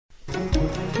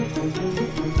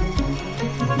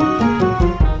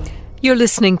You're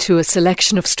listening to a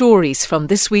selection of stories from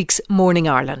this week's Morning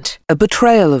Ireland. A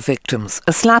betrayal of victims,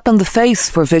 a slap in the face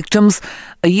for victims,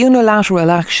 a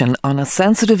unilateral action on a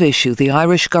sensitive issue the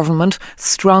Irish government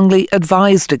strongly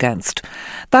advised against.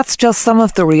 That's just some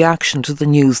of the reaction to the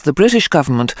news the British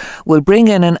government will bring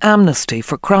in an amnesty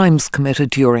for crimes committed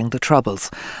during the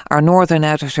Troubles. Our Northern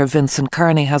editor Vincent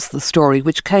Kearney has the story,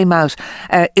 which came out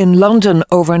in London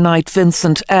overnight.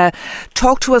 Vincent,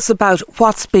 talk to us about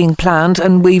what's being planned,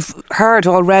 and we've heard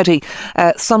already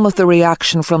some of the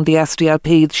reaction from the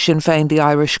SDLP, Sinn Féin, the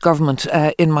Irish government,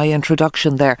 in my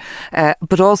introduction there,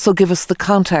 but also give us the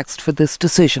context for this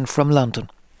decision from London.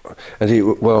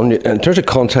 Well, in terms of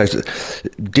context,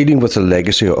 dealing with the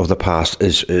legacy of the past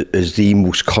is the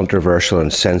most controversial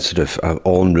and sensitive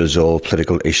unresolved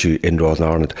political issue in Northern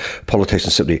Ireland.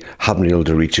 Politicians simply haven't been able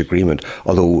to reach agreement,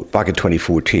 although back in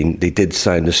 2014 they did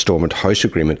sign the Stormont House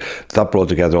Agreement. That brought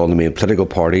together all the main political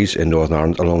parties in Northern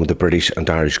Ireland along with the British and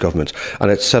Irish governments,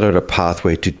 and it set out a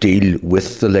pathway to deal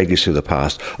with the legacy of the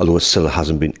past, although it still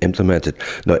hasn't been implemented.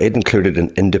 Now, it included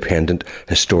an independent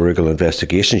historical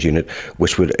investigations unit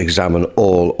which would examine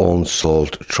all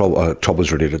unsolved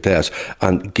troubles-related deaths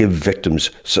and give victims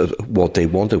what they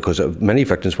wanted, because many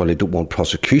victims, while they don't want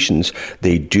prosecutions,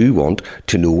 they do want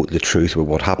to know the truth about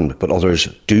what happened, but others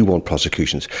do want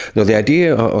prosecutions. Now, the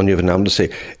idea on an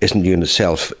amnesty isn't new in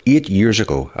itself. 8 years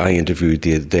ago, I interviewed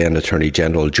the then Attorney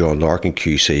General John Larkin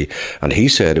QC, and he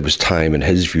said it was time, in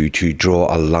his view, to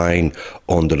draw a line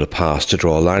under the past, to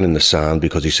draw a line in the sand,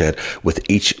 because he said with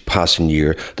each passing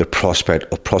year the prospect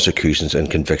of prosecutions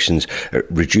and convictions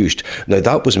reduced. Now,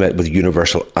 that was met with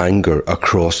universal anger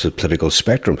across the political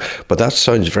spectrum, but that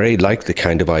sounds very like the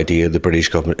kind of idea the British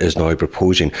government is now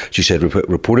proposing. She said,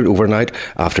 reported overnight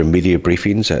after media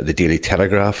briefings, the Daily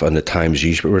Telegraph and the Times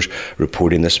newspapers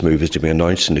reporting this move is to be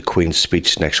announced in the Queen's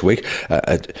speech next week,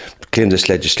 claimed this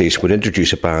legislation would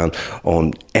introduce a ban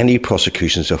on any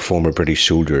prosecutions of former British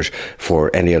soldiers for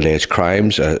any alleged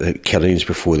crimes, killings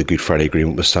before the Good Friday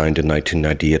Agreement was signed in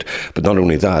 1998. But not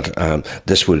only that,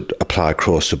 this would apply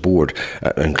across the board,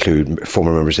 include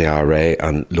former members of the IRA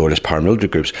and loyalist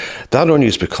paramilitary groups. That only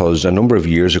is because a number of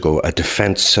years ago, a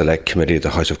Defence Select Committee of the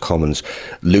House of Commons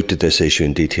looked at this issue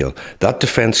in detail. That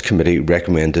Defence Committee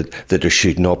recommended that there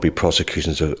should not be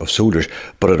prosecutions of soldiers,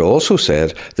 but it also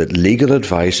said that legal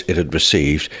advice it had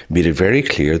received made it very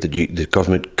clear that the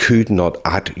government could not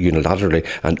act unilaterally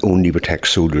and only protect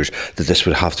soldiers, that this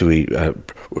would have to be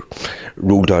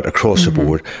rolled out across the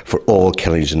board for all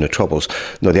killings in the Troubles.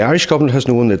 Now, the Irish government has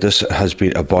known that this has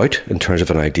been about in terms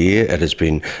of an idea. It has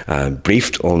been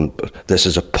briefed on this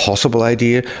as a possible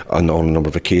idea on a number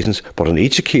of occasions, but on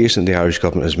each occasion the Irish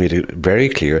government has made it very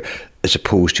clear, as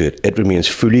opposed to it remains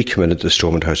fully committed to the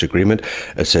Stormont House Agreement.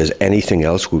 It says anything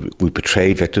else would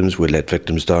betray victims, would let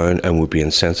victims down, and would be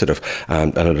insensitive.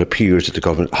 And it appears that the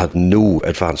government had no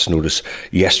advance notice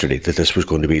yesterday that this was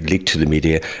going to be leaked to the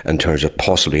media in terms of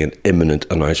possibly an imminent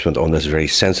announcement on this very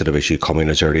sensitive issue coming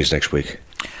as early as next week.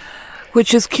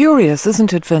 Which is curious,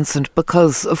 isn't it, Vincent?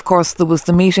 Because, of course, there was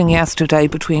the meeting yesterday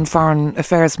between Foreign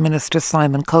Affairs Minister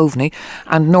Simon Coveney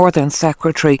and Northern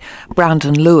Secretary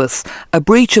Brandon Lewis. A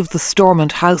breach of the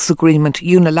Stormont House Agreement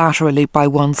unilaterally by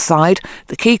one side.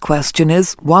 The key question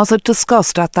is, was it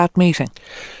discussed at that meeting?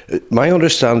 My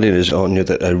understanding is, Anya,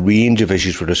 that a range of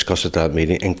issues were discussed at that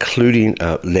meeting, including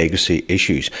legacy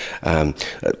issues.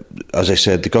 As I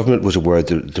said, the government was aware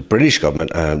that the British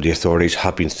government, the authorities,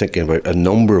 have been thinking about a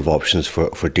number of options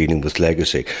for dealing with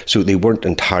legacy. So they weren't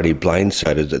entirely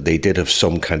blindsided, that they did have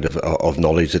some kind of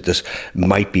knowledge that this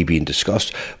might be being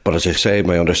discussed. But as I say,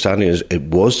 my understanding is it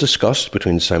was discussed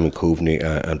between Simon Coveney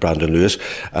and Brandon Lewis,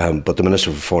 but the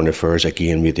Minister for Foreign Affairs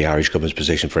again made the Irish government's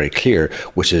position very clear,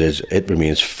 which is it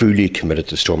remains fully committed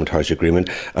to the Stormont House Agreement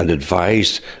and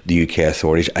advised the UK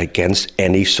authorities against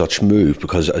any such move,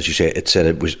 because, as you say, it said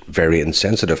it was very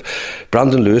insensitive.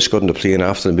 Brandon Lewis got on the plane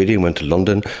after the meeting, went to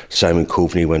London. Simon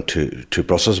Coveney went to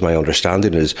Brussels. My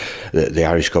understanding is that the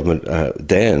Irish government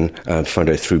then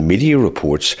found out through media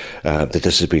reports that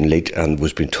this has been leaked and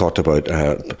was being talked about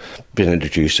being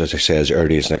introduced, as I say, as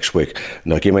early as next week.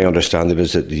 Now, again, my understanding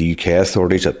is that the UK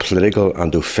authorities at political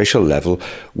and official level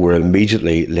were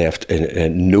immediately left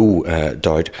in no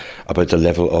doubt about the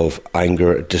level of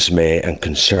anger, dismay and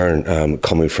concern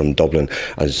coming from Dublin.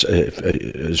 As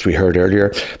we heard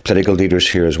earlier, political leaders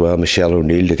here as well, Michelle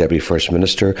O'Neill, the Deputy First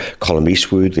Minister, Colm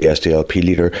Eastwood, the SDLP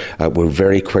leader, were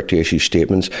very quick to issue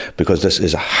statements, because this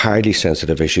is a highly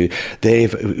sensitive issue.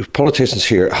 Politicians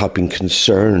here have been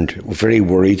concerned, very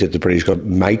worried that the British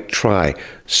government might try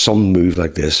some move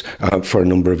like this for a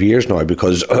number of years now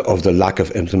because of the lack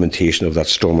of implementation of that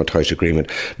Stormont House Agreement.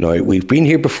 Now, we've been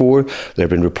here before. There have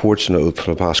been reports for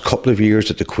the past couple of years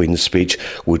that the Queen's speech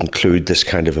would include this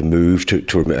kind of a move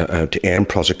to end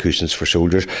prosecutions for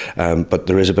soldiers. But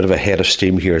there is a bit of a head of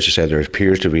steam here. As I said, there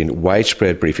appears to be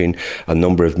widespread briefing, a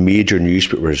number of major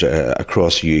newspapers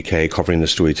across the UK covering the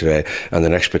story today, and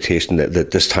an expectation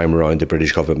that this time around the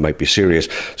British government might be serious.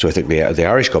 So I think the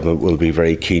Irish government will be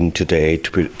very keen today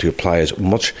to apply as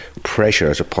much pressure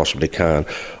as it possibly can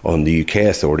on the UK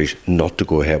authorities not to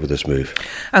go ahead with this move.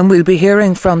 And we'll be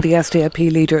hearing from the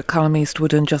SDLP leader Colm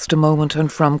Eastwood in just a moment,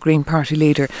 and from Green Party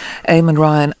leader Eamon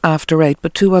Ryan after 8.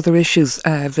 But two other issues,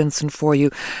 Vincent, for you.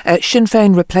 Sinn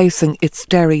Féin replacing its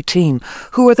Derry team.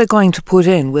 Who are they going to put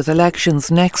in with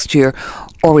elections next year,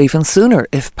 or even sooner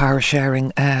if power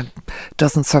sharing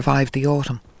doesn't survive the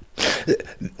autumn?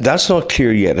 That's not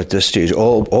clear yet at this stage.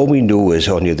 All we know is,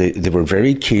 Anya, they were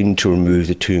very keen to remove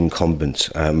the two incumbents,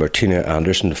 Martina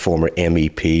Anderson, the former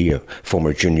MEP, a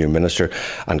former junior minister,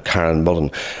 and Karen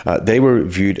Mullen. They were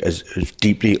viewed as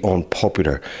deeply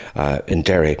unpopular in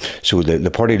Derry. So the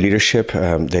party leadership,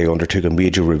 they undertook a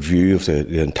major review of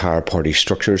the entire party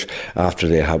structures after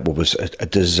they had what was a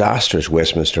disastrous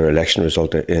Westminster election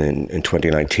result in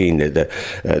 2019.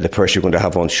 The person you're going to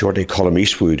have on shortly, Colm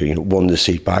Eastwood, won the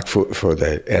seat back for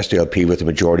the SDLP with a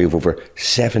majority of over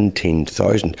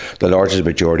 17,000, the largest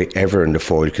majority ever in the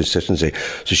Foyle constituency.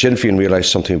 So Sinn Féin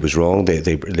realised something was wrong.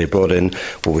 They brought in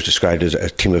what was described as a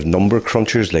team of number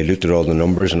crunchers. They looked at all the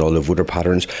numbers and all the voter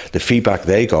patterns. The feedback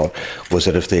they got was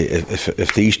that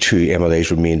if these two MLAs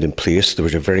remained in place, there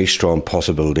was a very strong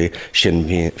possibility Sinn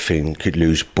Féin could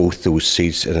lose both those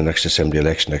seats in the next Assembly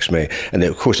election next May. And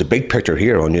of course, the big picture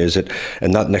here, Anya, is that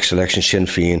in that next election, Sinn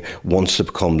Féin wants to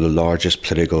become the largest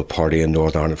political party in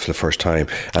Northern Ireland for the first time.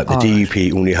 The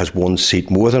DUP only has one seat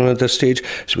more than at this stage,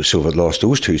 so if it lost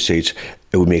those two seats,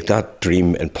 it would make that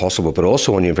dream impossible. But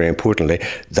also, and very importantly,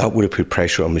 that would have put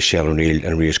pressure on Michelle O'Neill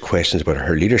and raised questions about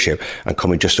her leadership. And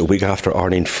coming just a week after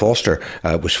Arlene Foster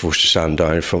was forced to stand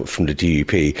down from the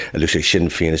DUP, it looks like Sinn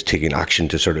Féin is taking action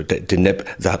to sort of to nip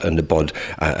that in the bud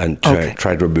and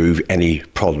try to remove any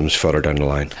problems further down the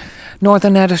line.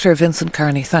 Northern editor Vincent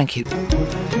Kearney, thank you.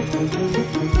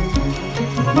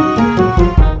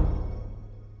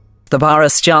 The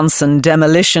Boris Johnson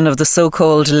demolition of the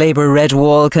so-called Labour Red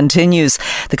Wall continues.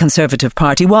 The Conservative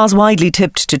Party was widely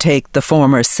tipped to take the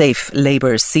former safe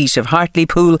Labour seat of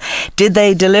Hartlepool. Did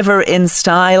they deliver in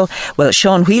style? Well,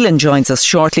 Sean Whelan joins us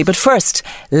shortly, but first,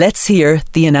 let's hear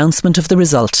the announcement of the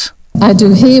result. I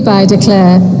do hereby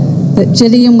declare that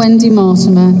Gillian Wendy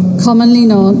Mortimer, commonly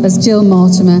known as Jill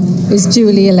Mortimer, is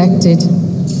duly elected.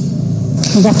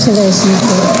 Congratulations.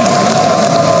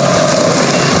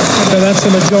 So that's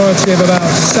a majority of about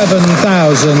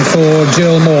 7,000 for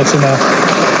Jill Mortimer.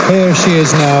 Here she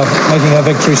is now, making her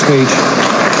victory speech.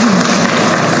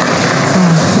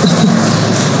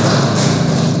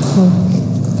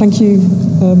 Thank you,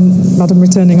 Madam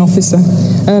Returning Officer.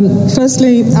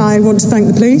 Firstly, I want to thank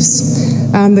the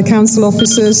police and the council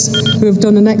officers who have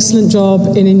done an excellent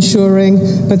job in ensuring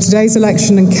that today's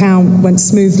election and count went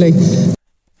smoothly.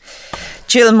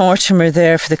 Jill Mortimer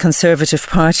there for the Conservative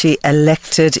Party,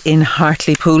 elected in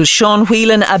Hartlepool. Sean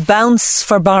Whelan, a bounce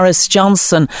for Boris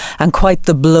Johnson and quite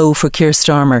the blow for Keir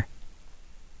Starmer.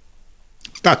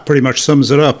 That pretty much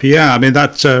sums it up. Yeah, I mean,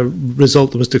 that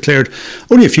result that was declared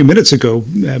only a few minutes ago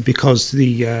because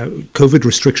the COVID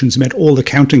restrictions meant all the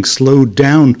counting slowed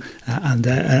down and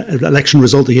an election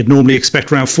result that you'd normally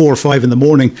expect around 4 or 5 in the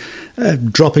morning,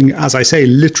 dropping, as I say,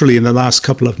 literally in the last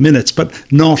couple of minutes, but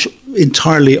not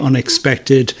entirely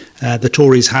unexpected. The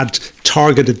Tories had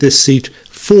targeted this seat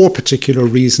for particular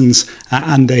reasons,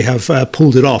 and they have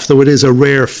pulled it off. Though it is a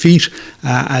rare feat,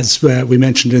 as we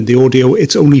mentioned in the audio,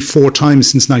 it's only 4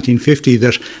 times since 1950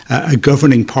 that a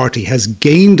governing party has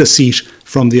gained a seat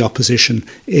from the opposition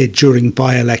during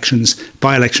by-elections.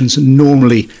 By-elections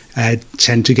normally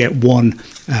tend to get won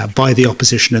by the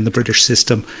opposition in the British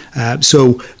system.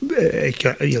 So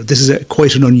this is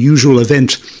quite an unusual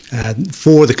event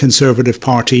for the Conservative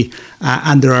Party,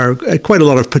 and there are quite a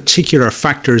lot of particular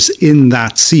factors in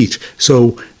that seat.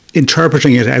 So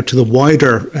interpreting it out to the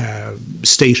wider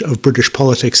state of British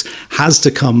politics has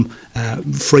to come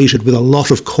freighted with a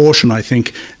lot of caution, I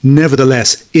think.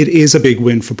 Nevertheless, it is a big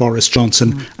win for Boris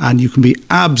Johnson, and you can be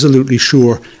absolutely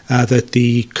sure that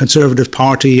the Conservative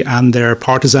Party and their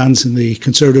partisans in the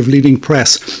Conservative leading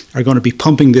press are going to be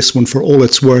pumping this one for all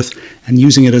it's worth and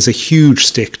using it as a huge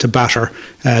stick to batter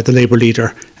the Labour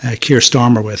leader, Keir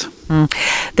Starmer, with.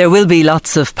 There will be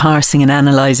lots of parsing and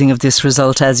analysing of this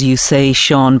result, as you say,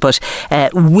 Sean, but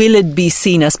will it be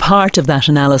seen as part of that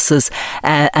analysis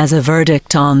as a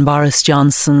verdict on Boris Boris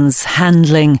Johnson's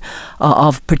handling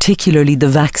of particularly the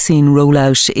vaccine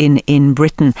rollout in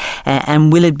Britain?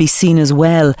 And will it be seen as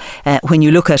well, when you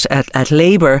look at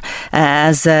Labour,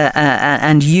 as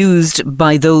and used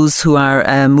by those who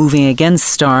are moving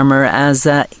against Starmer as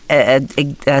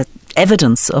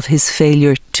evidence of his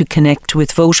failure to connect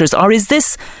with voters? Or is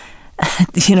this,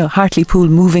 Hartlepool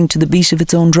moving to the beat of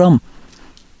its own drum?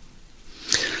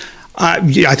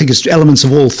 I think it's elements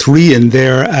of all three in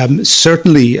there.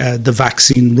 Certainly, the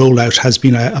vaccine rollout has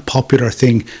been a popular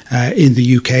thing in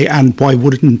the UK, and why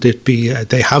wouldn't it be?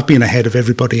 They have been ahead of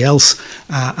everybody else,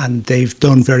 and they've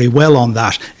done very well on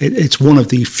that. It's one of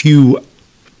the few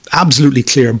absolutely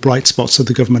clear bright spots that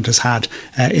the government has had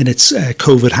in its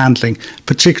COVID handling,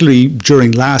 particularly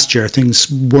during last year. Things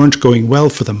weren't going well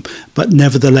for them, but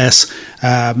nevertheless,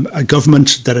 a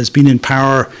government that has been in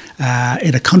power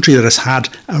in a country that has had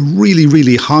a really,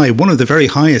 really high, one of the very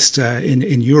highest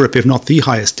in Europe, if not the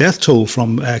highest death toll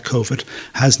from COVID,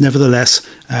 has nevertheless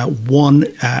won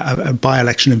a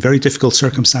by-election in very difficult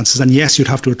circumstances. And yes, you'd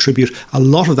have to attribute a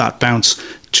lot of that bounce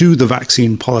to the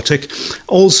vaccine politic.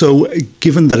 Also,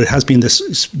 given that it has been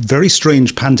this very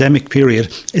strange pandemic period,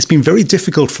 it's been very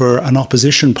difficult for an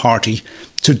opposition party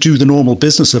to do the normal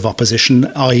business of opposition,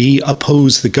 i.e.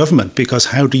 oppose the government, because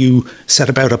how do you set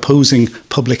about opposing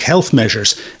public health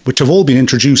measures, which have all been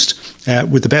introduced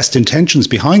with the best intentions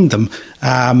behind them?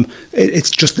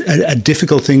 It's just a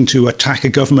difficult thing to attack a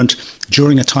government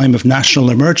during a time of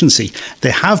national emergency.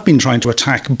 They have been trying to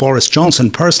attack Boris Johnson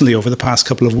personally over the past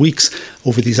couple of weeks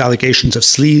over these allegations of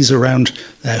sleaze around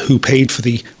who paid for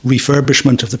the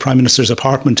refurbishment of the Prime Minister's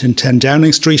apartment in 10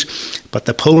 Downing Street. But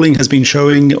the polling has been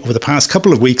showing over the past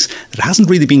couple of weeks that it hasn't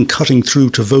really been cutting through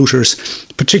to voters,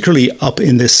 particularly up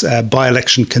in this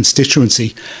by-election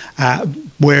constituency,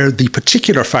 where the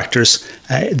particular factors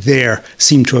there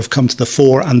seem to have come to the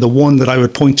fore. And the one that I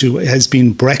would point to has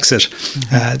been Brexit.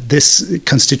 This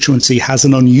constituency has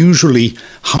an unusually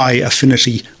high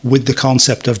affinity with the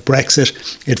concept of Brexit.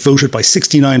 It voted by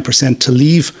 69% to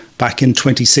leave back in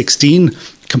 2016,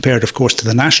 compared, of course, to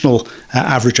the national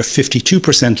average of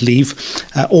 52% leave.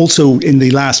 Also, in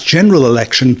the last general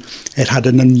election, it had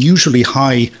an unusually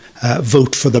high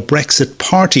vote for the Brexit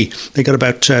Party. They got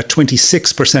about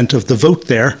 26% of the vote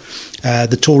there.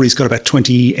 The Tories got about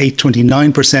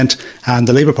 28%, and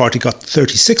the Labour Party got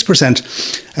 38%.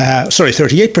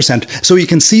 So you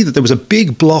can see that there was a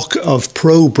big block of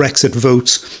pro-Brexit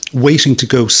votes waiting to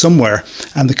go somewhere.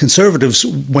 And the Conservatives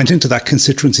went into that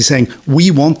constituency saying, we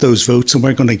want those votes and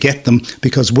we're going to get them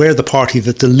because we're the party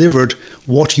that delivered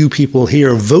what you people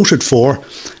here voted for,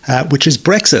 which is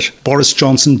Brexit. Boris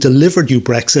Johnson delivered you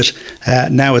Brexit.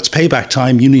 Now it's payback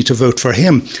time. You need to vote for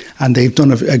him. And they've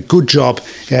done a good job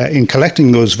in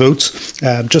collecting those votes.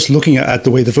 Just looking at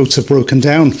the way the votes have broken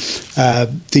down,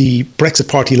 the Brexit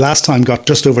Party last time got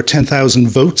just over 10,000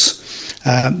 votes.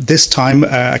 This time,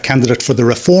 a candidate for the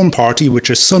Reform Party, which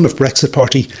is son of Brexit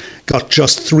Party, got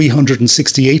just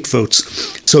 368 votes.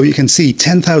 So you can see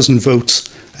 10,000 votes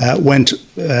went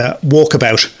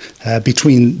walkabout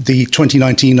between the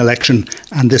 2019 election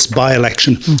and this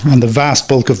by-election, and the vast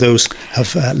bulk of those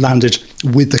have landed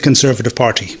with the Conservative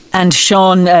Party. And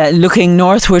Sean, looking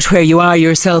northward where you are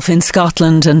yourself in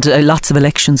Scotland, and lots of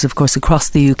elections of course across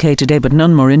the UK today, but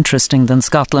none more interesting than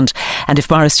Scotland, and if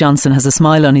Boris Johnson has a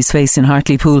smile on his face in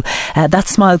Hartlepool, that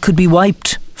smile could be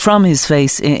wiped from his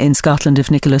face in Scotland if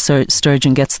Nicola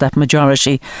Sturgeon gets that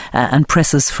majority and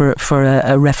presses for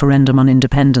a referendum on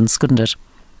independence, couldn't it?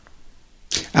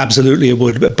 Absolutely it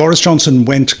would. Boris Johnson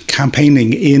went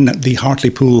campaigning in the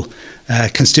Hartlepool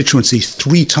constituency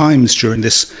 3 times during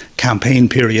this campaign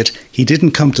period. He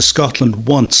didn't come to Scotland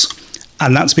once.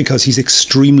 And that's because he's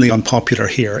extremely unpopular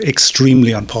here,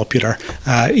 extremely unpopular.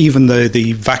 Even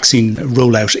the vaccine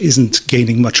rollout isn't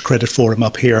gaining much credit for him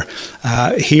up here.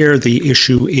 Here, the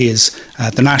issue is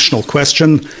the national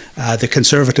question. The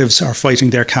Conservatives are fighting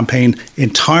their campaign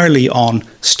entirely on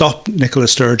stop Nicola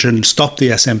Sturgeon, stop the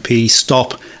SNP,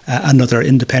 stop another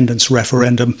independence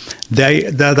referendum.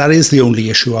 That is the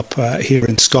only issue up here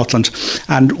in Scotland.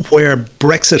 And where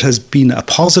Brexit has been a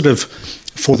positive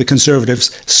for the Conservatives,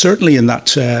 certainly in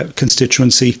that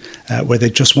constituency where they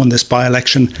just won this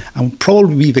by-election, and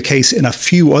probably be the case in a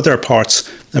few other parts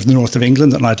of the north of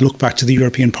England. And I'd look back to the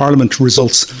European Parliament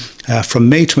results from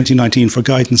May 2019 for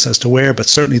guidance as to where, but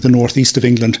certainly the northeast of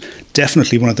England,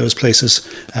 definitely one of those places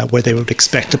where they would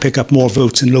expect to pick up more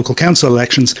votes in local council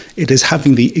elections. It is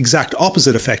having the exact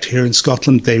opposite effect here in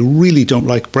Scotland. They really don't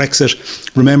like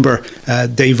Brexit. Remember,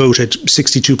 they voted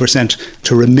 62%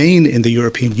 to remain in the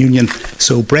European Union.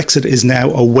 So Brexit is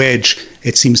now a wedge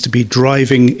it seems to be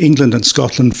driving England and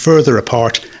Scotland further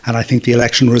apart. And I think the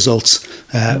election results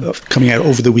coming out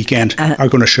over the weekend are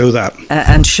going to show that.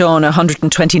 And Sean,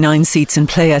 129 seats in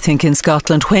play, I think, in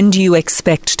Scotland. When do you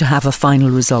expect to have a final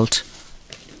result?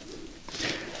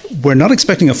 We're not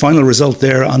expecting a final result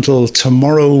there until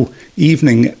tomorrow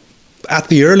evening at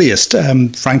the earliest,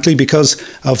 frankly, because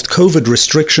of COVID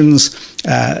restrictions.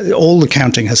 All the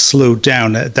counting has slowed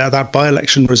down. That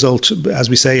by-election result, as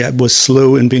we say, was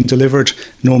slow in being delivered.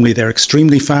 Normally they're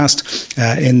extremely fast.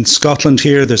 In Scotland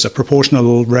here, there's a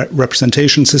proportional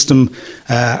representation system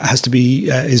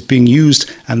is being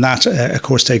used, and that, of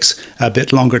course, takes a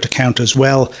bit longer to count as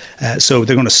well. So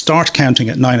they're going to start counting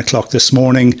at 9 o'clock this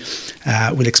morning.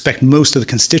 We'll expect most of the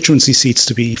constituency seats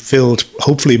to be filled,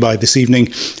 hopefully by this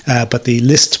evening. But the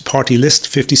party list,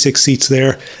 56 seats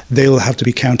there, they'll have to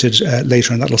be counted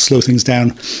later, and that'll slow things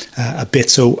down a bit.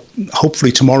 So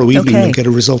hopefully tomorrow evening we'll get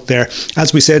a result there.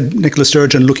 As we said, Nicola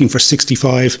Sturgeon looking for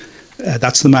 65.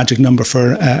 That's the magic number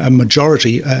for a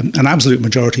majority, an absolute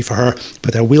majority for her.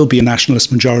 But there will be a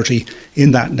nationalist majority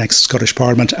in that next Scottish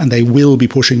Parliament, and they will be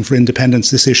pushing for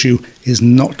independence. This issue is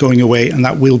not going away, and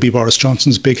that will be Boris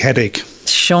Johnson's big headache.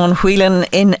 Sean Whelan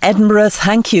in Edinburgh,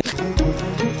 thank you.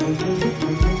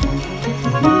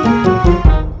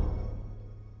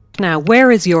 Now, where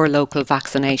is your local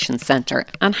vaccination centre,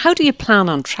 and how do you plan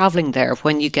on travelling there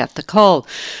when you get the call?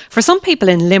 For some people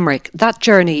in Limerick, that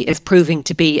journey is proving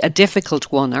to be a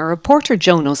difficult one. Our reporter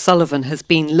Joan O'Sullivan has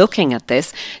been looking at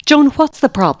this. Joan, what's the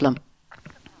problem?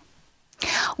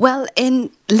 Well,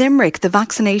 in Limerick, the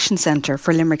vaccination centre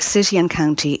for Limerick City and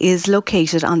County is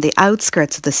located on the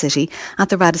outskirts of the city at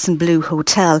the Radisson Blu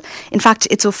Hotel. In fact,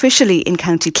 it's officially in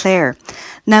County Clare.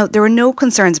 Now, there are no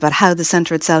concerns about how the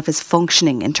centre itself is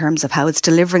functioning in terms of how it's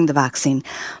delivering the vaccine,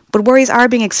 but worries are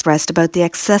being expressed about the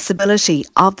accessibility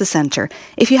of the centre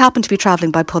if you happen to be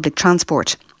travelling by public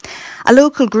transport. A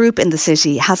local group in the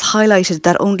city has highlighted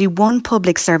that only one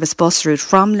public service bus route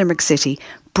from Limerick City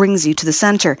brings you to the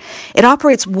centre. It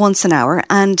operates once an hour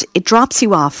and it drops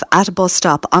you off at a bus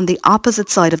stop on the opposite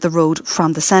side of the road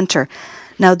from the centre.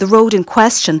 Now, the road in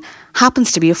question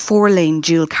happens to be a 4-lane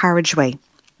dual carriageway.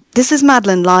 This is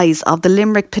Madeleine Lyes of the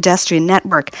Limerick Pedestrian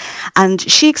Network, and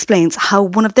she explains how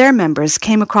one of their members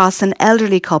came across an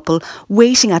elderly couple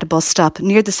waiting at a bus stop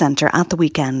near the centre at the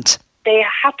weekend. They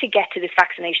had to get to this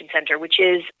vaccination centre, which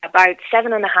is about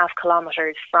 7.5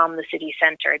 kilometres from the city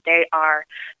centre. They are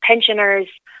pensioners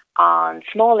on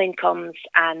small incomes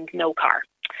and no car.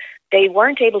 They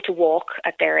weren't able to walk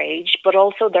at their age, but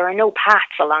also there are no paths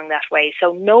along that way,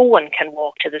 so no one can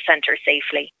walk to the centre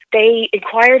safely. They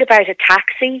inquired about a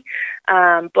taxi,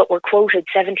 but were quoted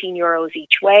 €17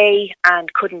 each way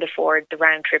and couldn't afford the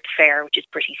round-trip fare, which is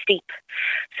pretty steep.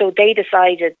 So they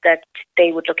decided that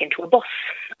they would look into a bus,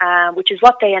 which is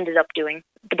what they ended up doing.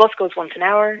 The bus goes once an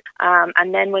hour,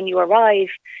 and then when you arrive,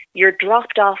 you're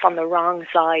dropped off on the wrong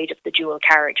side of the dual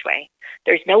carriageway.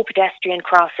 There's no pedestrian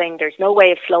crossing, there's no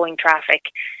way of slowing traffic.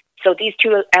 So these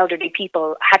two elderly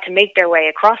people had to make their way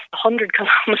across the 100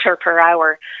 kilometre per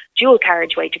hour dual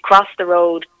carriageway to cross the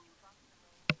road.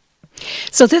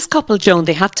 So this couple, Joan,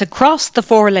 they had to cross the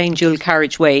 4-lane dual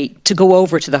carriageway to go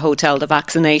over to the hotel, the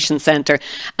vaccination centre.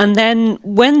 And then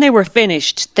when they were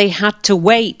finished, they had to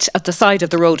wait at the side of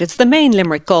the road. It's the main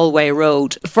Limerick-Galway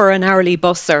road for an hourly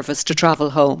bus service to travel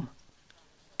home.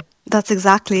 That's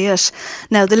exactly it.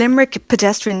 Now, the Limerick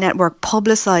Pedestrian Network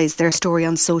publicised their story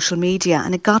on social media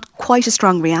and it got quite a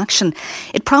strong reaction.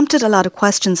 It prompted a lot of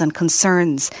questions and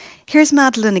concerns. Here's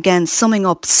Madeleine again summing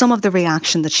up some of the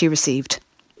reaction that she received.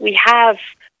 We have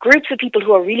groups of people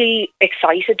who are really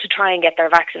excited to try and get their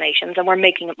vaccinations, and we're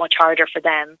making it much harder for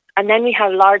them. And then we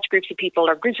have large groups of people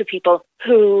or groups of people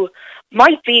who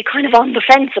might be kind of on the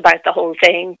fence about the whole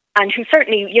thing and who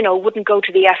certainly, wouldn't go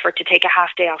to the effort to take a half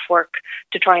day off work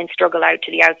to try and struggle out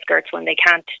to the outskirts when they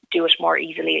can't do it more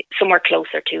easily somewhere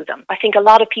closer to them. I think a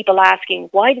lot of people asking,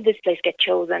 why did this place get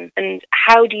chosen? And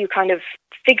how do you kind of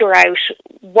figure out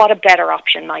what a better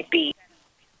option might be?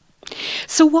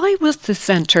 So why was the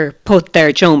centre put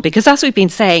there, Joan? Because as we've been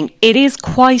saying, it is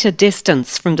quite a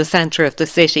distance from the centre of the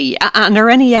city. And are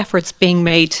any efforts being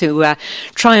made to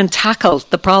try and tackle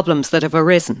the problems that have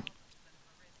arisen?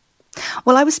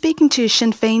 Well, I was speaking to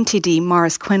Sinn Féin TD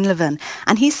Maurice Quinlivan,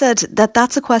 and he said that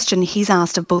that's a question he's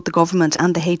asked of both the government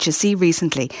and the HSE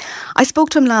recently. I spoke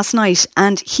to him last night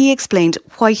and he explained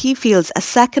why he feels a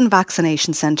second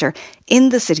vaccination centre in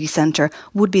the city centre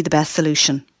would be the best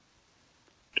solution.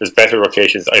 There's better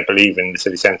locations, I believe, in the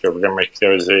city centre of Limerick.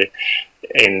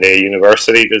 In the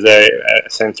university, there's a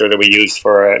centre that we used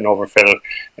for an overfill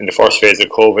in the first phase of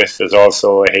COVID. There's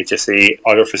also a HSE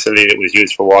other facility that was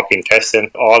used for walk-in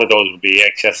testing. All of those would be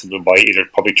accessible by either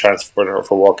public transport or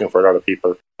for walking for a lot of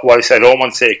people. Whilst I don't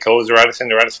want to say close the Radisson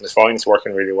is fine, it's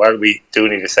working really well. We do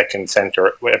need a second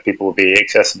centre where people will be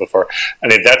accessible for.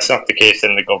 And if that's not the case,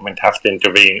 then the government have to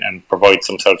intervene and provide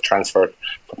some self-transfer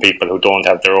for people who don't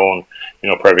have their own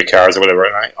private cars or whatever.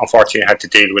 And I unfortunately had to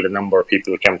deal with a number of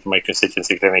people who came to my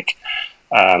constituency clinic,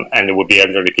 and it would be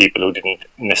elderly people who didn't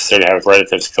necessarily have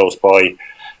relatives close by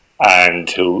and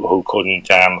who couldn't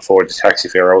afford the taxi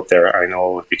fare out there. I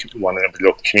know one of the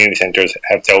local community centres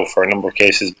helped out for a number of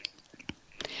cases.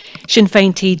 Sinn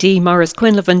Féin TD Maurice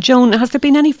Quinlivan. Joan, has there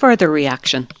been any further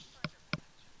reaction?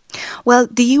 Well,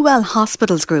 the UL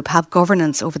Hospitals Group have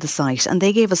governance over the site, and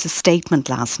they gave us a statement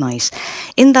last night.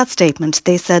 In that statement,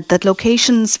 they said that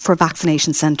locations for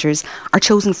vaccination centres are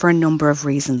chosen for a number of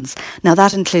reasons. Now,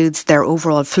 that includes their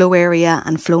overall flow area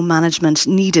and flow management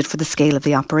needed for the scale of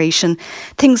the operation,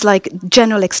 things like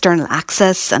general external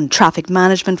access and traffic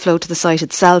management flow to the site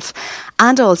itself,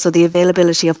 and also the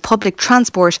availability of public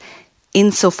transport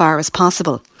insofar as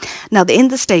possible. Now, in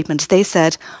the statement, they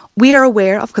said, "We are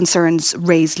aware of concerns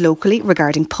raised locally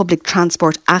regarding public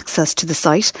transport access to the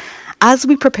site. As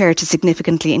we prepare to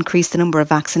significantly increase the number of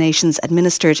vaccinations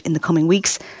administered in the coming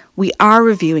weeks, we are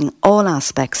reviewing all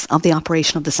aspects of the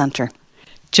operation of the centre."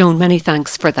 Joan, many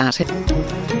thanks for that.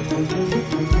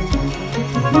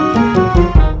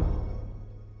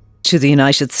 To the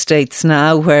United States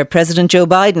now, where President Joe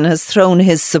Biden has thrown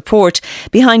his support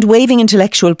behind waiving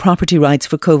intellectual property rights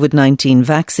for COVID-19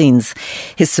 vaccines.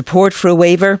 His support for a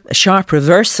waiver, a sharp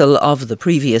reversal of the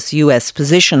previous US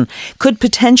position, could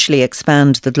potentially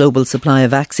expand the global supply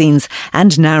of vaccines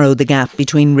and narrow the gap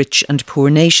between rich and poor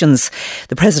nations.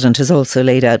 The President has also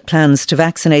laid out plans to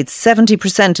vaccinate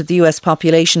 70% of the US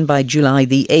population by July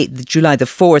the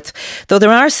 4th, though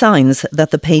there are signs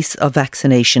that the pace of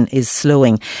vaccination is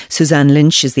slowing. Suzanne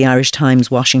Lynch is the Irish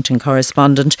Times Washington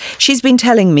correspondent. She's been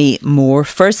telling me more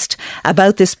first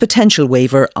about this potential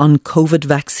waiver on COVID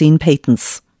vaccine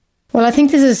patents. Well, I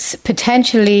think this is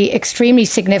potentially extremely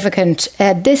significant.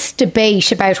 This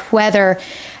debate about whether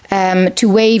to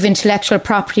waive intellectual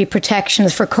property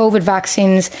protections for COVID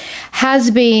vaccines has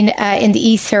been in the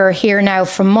ether here now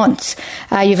for months.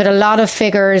 You've had a lot of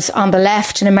figures on the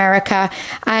left in America.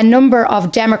 A number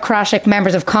of Democratic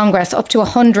members of Congress, up to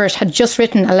 100, had just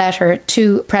written a letter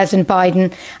to President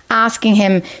Biden asking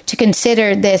him to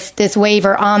consider this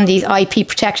waiver on the IP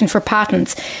protection for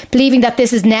patents, believing that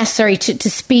this is necessary to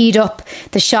speed up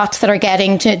the shots that are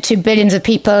getting to billions of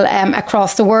people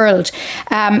across the world.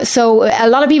 So a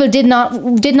lot of people did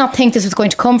not think this was going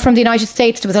to come from the United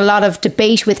States. There was a lot of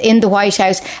debate within the White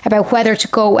House about whether to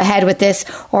go ahead with this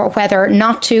or whether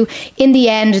not to. In the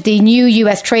end, the new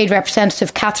US Trade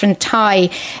Representative Catherine Tai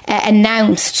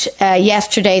announced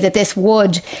yesterday that this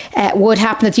would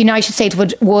happen, that the United States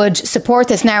would support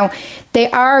this. Now, they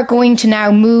are going to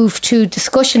now move to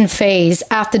discussion phase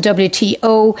at the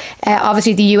WTO.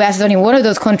 Obviously, the US is only one of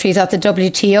those countries at the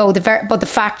WTO, but the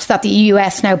fact that the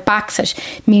US now backs it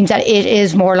means that it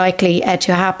is more likely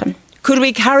to happen. Could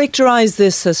we characterise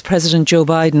this as President Joe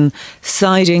Biden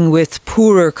siding with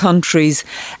poorer countries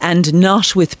and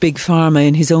not with Big Pharma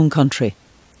in his own country?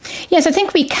 Yes, I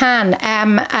think we can.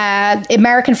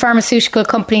 American pharmaceutical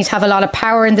companies have a lot of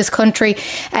power in this country,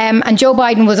 and Joe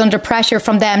Biden was under pressure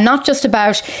from them, not just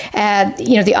about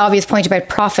the obvious point about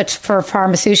profit for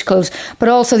pharmaceuticals, but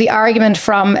also the argument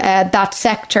from that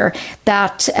sector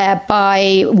that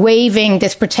by waiving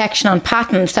this protection on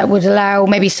patents, that would allow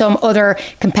maybe some other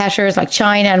competitors like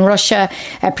China and Russia,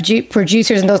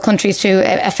 producers in those countries, to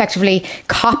effectively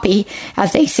copy,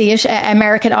 as they see it,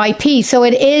 American IP. So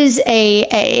it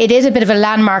is a bit of a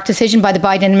landmark decision by the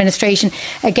Biden administration.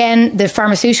 Again, the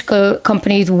pharmaceutical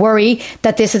companies worry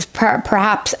that this is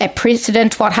perhaps a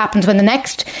precedent. What happens when the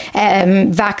next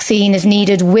vaccine is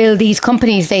needed? Will these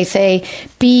companies, they say,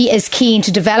 be as keen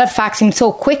to develop vaccines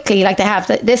so quickly like they have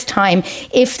this time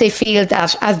if they feel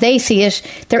that, as they see it,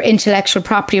 their intellectual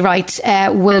property rights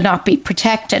will not be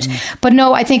protected? But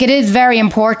no, I think it is very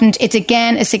important. It's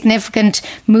again a significant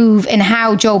move in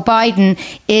how Joe Biden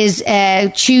is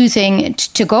choosing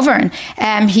to govern.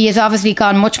 He has obviously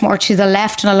gone much more to the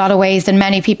left in a lot of ways than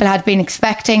many people had been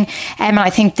expecting. And I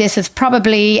think this is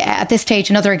probably, at this stage,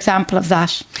 another example of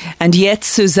that. And yet,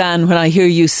 Suzanne, when I hear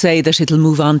you say that it'll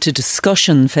move on to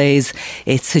discussion phase,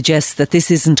 it suggests that this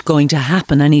isn't going to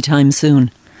happen anytime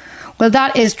soon. Well,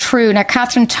 that is true. Now,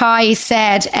 Catherine Tai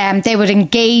said they would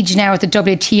engage now with the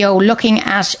WTO looking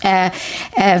at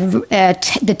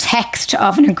the text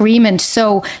of an agreement.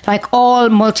 So, like all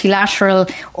multilateral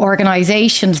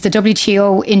organisations, the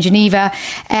WTO in Geneva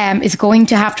is going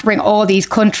to have to bring all these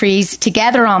countries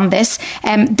together on this.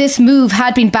 This move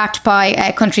had been backed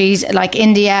by countries like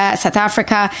India, South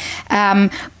Africa,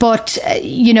 but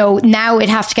now it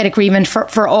has to get agreement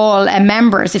for all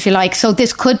members, if you like. So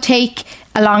this could take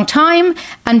a long time,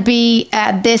 and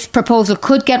this proposal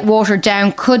could get watered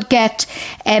down, could get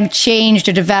changed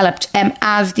or developed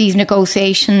as these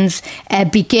negotiations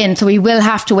begin. So we will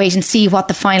have to wait and see what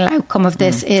the final outcome of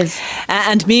this is.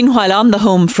 And meanwhile, on the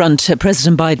home front,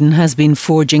 President Biden has been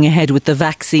forging ahead with the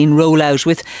vaccine rollout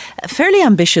with fairly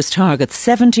ambitious targets,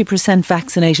 70%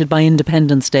 vaccinated by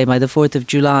Independence Day, by the 4th of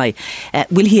July.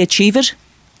 Will he achieve it?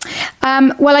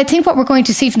 Well, I think what we're going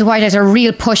to see from the White House is a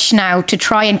real push now to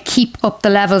try and keep up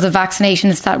the levels of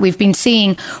vaccinations that we've been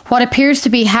seeing. What appears to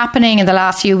be happening in the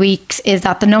last few weeks is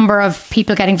that the number of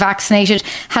people getting vaccinated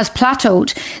has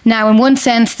plateaued. Now, in one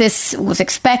sense, this was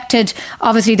expected.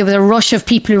 Obviously, there was a rush of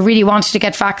people who really wanted to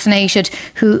get vaccinated,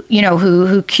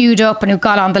 who queued up and who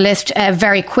got on the list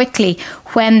very quickly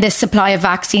when this supply of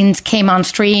vaccines came on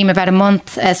stream about a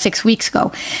month, 6 weeks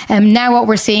ago. Now what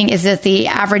we're seeing is that the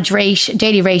average rate,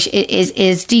 daily rate,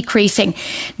 is decreasing.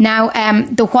 Now,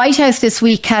 the White House this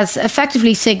week has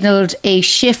effectively signalled a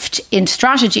shift in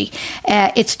strategy.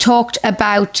 It's talked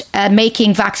about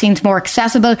making vaccines more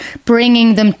accessible,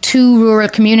 bringing them to rural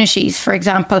communities, for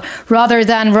example, rather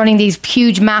than running these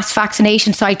huge mass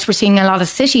vaccination sites we're seeing in a lot of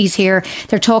cities here.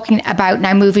 They're talking about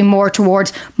now moving more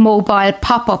towards mobile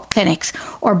pop-up clinics,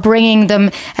 or bringing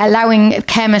them, allowing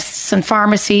chemists and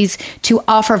pharmacies to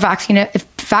offer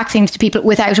vaccines to people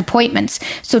without appointments.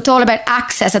 So it's all about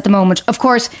access at the moment. Of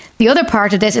course, the other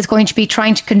part of this is going to be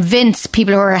trying to convince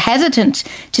people who are hesitant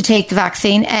to take the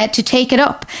vaccine to take it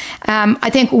up. I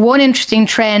think one interesting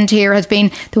trend here has been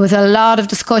there was a lot of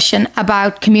discussion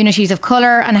about communities of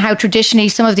colour and how traditionally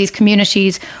some of these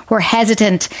communities were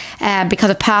hesitant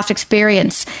because of past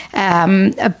experience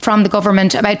from the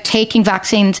government about taking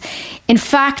vaccines. In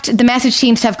fact, the message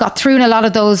seems to have got through in a lot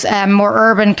of those more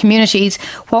urban communities.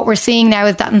 What we're seeing now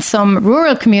is that in some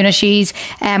rural communities,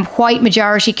 white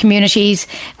majority communities,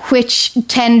 which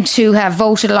tend to have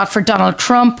voted a lot for Donald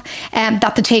Trump,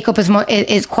 that the take-up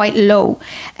is quite low.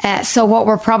 So what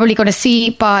we're probably going to see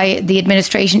by the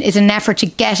administration is an effort to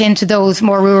get into those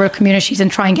more rural communities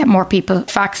and try and get more people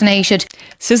vaccinated.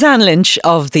 Suzanne Lynch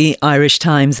of the Irish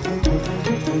Times.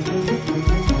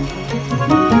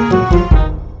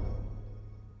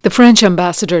 The French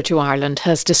ambassador to Ireland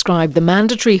has described the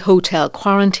mandatory hotel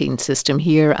quarantine system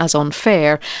here as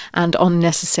unfair and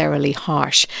unnecessarily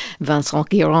harsh.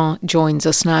 Vincent Guérin joins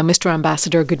us now. Mr.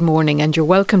 Ambassador, good morning and you're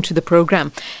welcome to the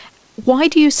programme. Why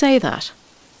do you say that?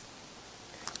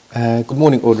 Good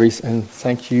morning, Audrey, and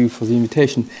thank you for the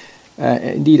invitation.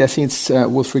 Indeed, I think it's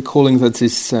worth recalling that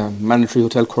this mandatory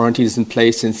hotel quarantine is in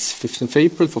place since 15th of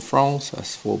April for France,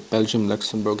 as for Belgium,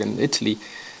 Luxembourg and Italy.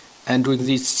 And during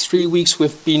these 3 weeks,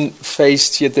 we've been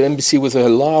faced here at the embassy with a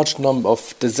large number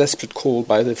of desperate calls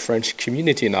by the French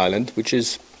community in Ireland, which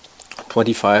is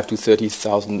 25 to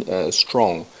 30,000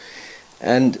 strong.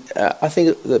 And I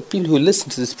think the people who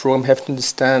listen to this program have to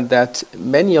understand that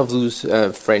many of those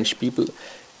French people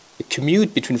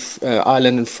commute between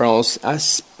Ireland and France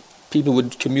as people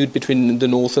would commute between the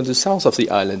north and the south of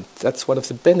the island. That's one of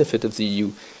the benefits of the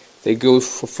EU. They go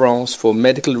for France for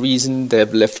medical reasons. They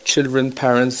have left children,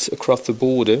 parents across the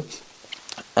border,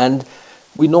 and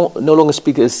we no longer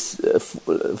speak as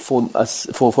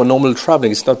for normal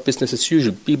traveling. It's not business as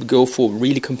usual. People go for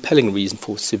really compelling reasons,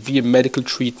 for severe medical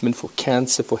treatment, for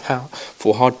cancer,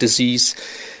 for heart disease,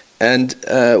 and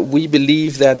we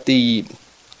believe that the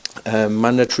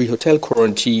mandatory hotel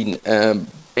quarantine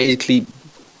basically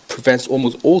prevents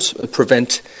almost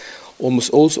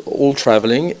all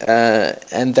travelling,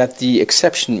 and that the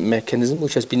exception mechanism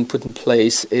which has been put in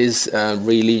place is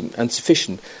really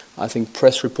insufficient. I think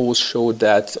press reports showed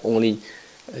that only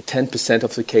 10%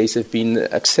 of the cases have been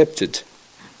accepted.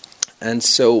 And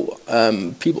so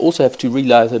people also have to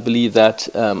realize, I believe, that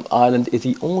Ireland is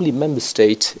the only member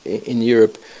state in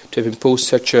Europe to have imposed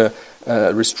such a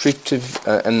restrictive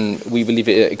and we believe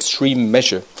extreme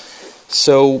measure.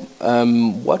 So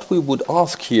what we would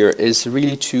ask here is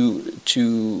really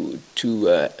to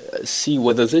see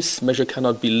whether this measure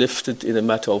cannot be lifted in a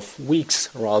matter of weeks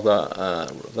rather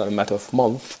than a matter of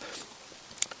months.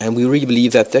 And we really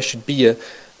believe that there should be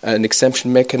an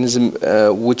exemption mechanism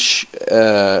which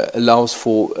allows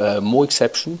for more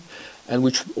exception and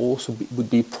which also would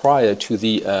be prior to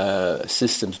the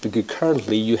systems, because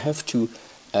currently you have to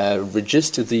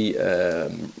register the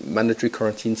mandatory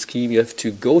quarantine scheme. You have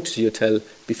to go to the hotel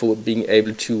before being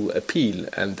able to appeal,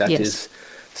 and that is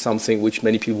something which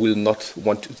many people will not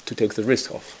want to take the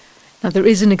risk of. Now, there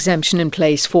is an exemption in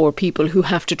place for people who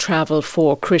have to travel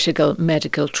for critical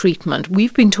medical treatment.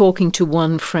 We've been talking to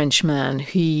one French man.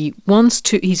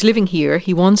 He's living here.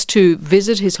 He wants to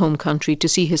visit his home country to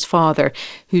see his father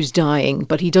who's dying,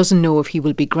 but he doesn't know if he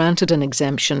will be granted an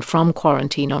exemption from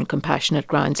quarantine on compassionate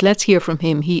grounds. Let's hear from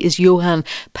him. He is Johan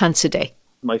Pansidet.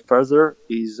 My father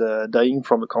is dying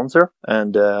from a cancer,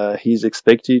 and he's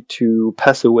expected to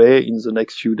pass away in the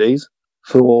next few days.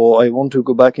 So I want to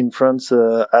go back in France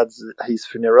at his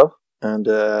funeral, and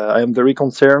I am very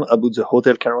concerned about the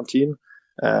hotel quarantine.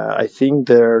 I think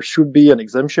there should be an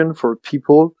exemption for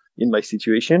people in my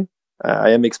situation. I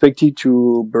am expected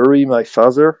to bury my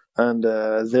father and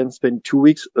then spend 2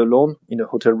 weeks alone in a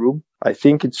hotel room. I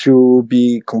think it should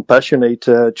be compassionate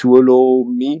to allow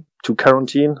me to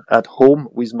quarantine at home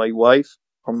with my wife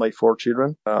and my 4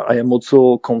 children. I am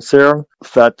also concerned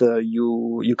that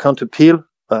you can't appeal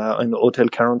in hotel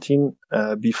quarantine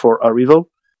before arrival.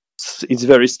 It's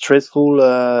very stressful,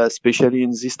 especially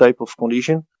in this type of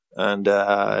condition, and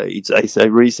I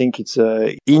really think it's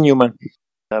inhuman.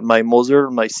 My mother,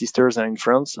 my sisters are in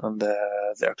France, and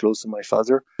they are close to my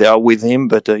father. They are with him,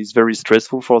 but it's very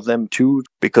stressful for them too,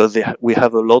 because we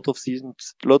have a lot of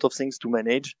things to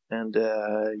manage, and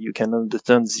you can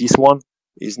understand this one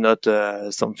is not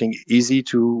something easy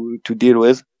to deal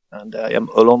with, and I am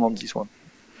alone on this one.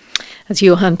 That's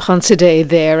Johan Pansidet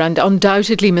there, and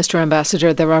undoubtedly, Mr.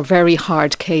 Ambassador, there are very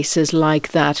hard cases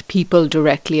like that, people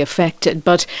directly affected.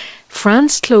 But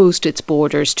France closed its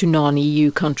borders to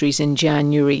non-EU countries in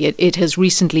January. It has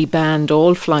recently banned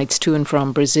all flights to and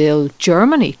from Brazil.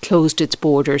 Germany closed its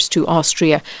borders to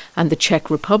Austria and the Czech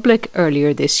Republic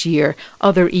earlier this year.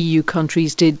 Other EU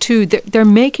countries did too. They're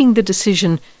making the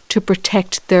decision to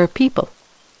protect their people.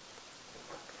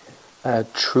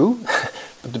 True.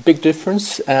 But the big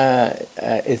difference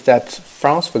is that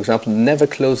France, for example, never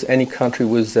closed any country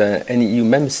with any EU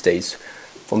member states.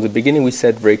 From the beginning, we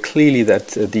said very clearly that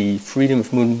the freedom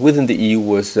of movement within the EU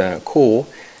was core,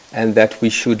 and that we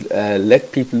should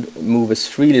let people move as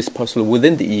freely as possible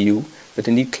within the EU, but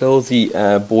indeed close the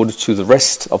borders to the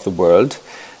rest of the world.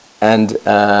 And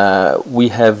we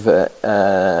have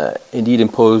indeed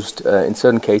imposed, in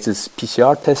certain cases,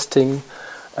 PCR testing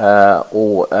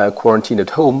or quarantine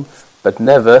at home, but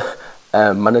never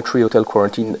mandatory hotel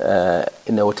quarantine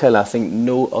in a hotel. I think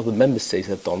no other member states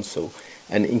have done so.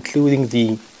 And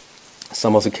including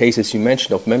some of the cases you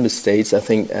mentioned of member states, I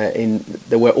think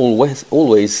there were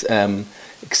always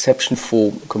exception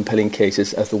for compelling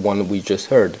cases as the one we just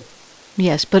heard.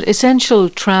 Yes, but essential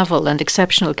travel and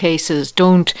exceptional cases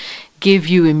don't give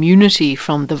you immunity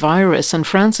from the virus, and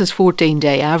France's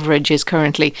 14-day average is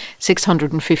currently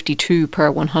 652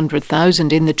 per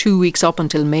 100,000. In the 2 weeks up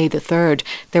until May the 3rd,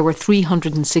 there were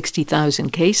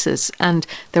 360,000 cases, and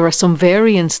there are some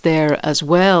variants there as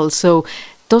well. So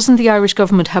doesn't the Irish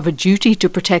government have a duty to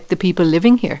protect the people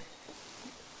living here?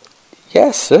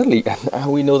 Yes, certainly.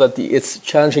 We know that it's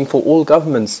challenging for all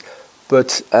governments,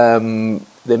 but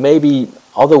there may be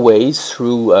other ways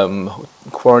through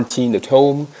quarantine at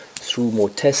home, through more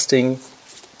testing,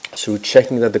 through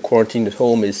checking that the quarantine at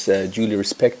home is duly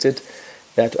respected,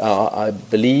 that are, I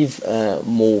believe,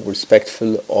 more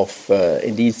respectful of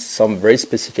indeed some very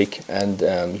specific and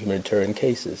humanitarian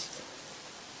cases.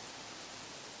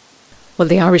 Well,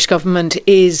 the Irish government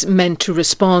is meant to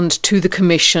respond to the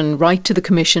Commission, write to the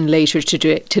Commission later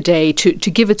today to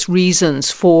give its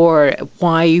reasons for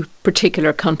why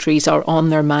particular countries are on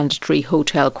their mandatory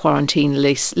hotel quarantine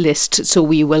list. So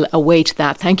we will await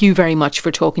that. Thank you very much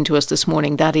for talking to us this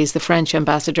morning. That is the French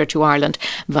ambassador to Ireland,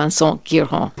 Vincent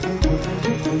Guiraud.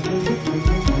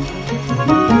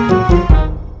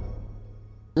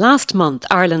 Last month,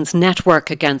 Ireland's Network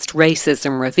Against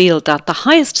Racism revealed that the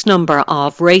highest number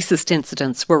of racist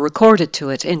incidents were recorded to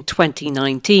it in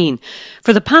 2019.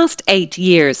 For the past 8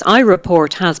 years,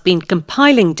 iReport has been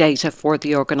compiling data for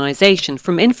the organisation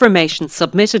from information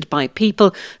submitted by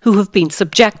people who have been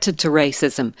subjected to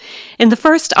racism. In the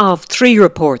first of 3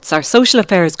 reports, our social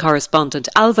affairs correspondent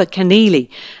Alva Keneally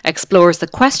explores the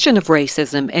question of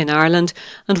racism in Ireland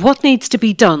and what needs to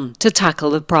be done to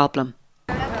tackle the problem.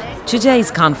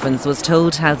 Today's conference was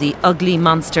told how the ugly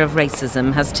monster of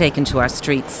racism has taken to our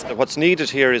streets. What's needed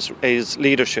here is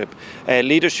leadership.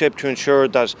 Leadership to ensure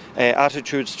that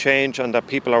attitudes change and that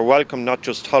people are welcome, not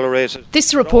just tolerated.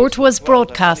 This report was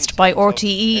broadcast by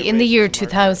RTE in the year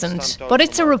 2000, but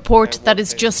it's a report that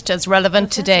is just as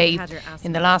relevant today.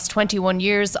 In the last 21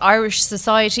 years, Irish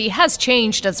society has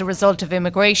changed as a result of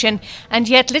immigration, and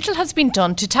yet little has been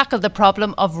done to tackle the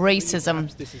problem of racism.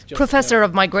 Professor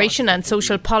of Migration and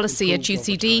Social Policy at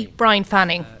UCD, Brian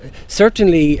Fanning.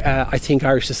 Certainly, I think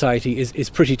Irish society is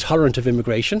pretty tolerant of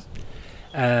immigration.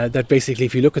 That basically,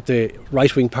 if you look at the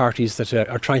right-wing parties that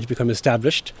are trying to become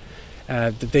established,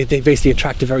 they basically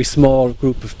attract a very small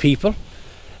group of people.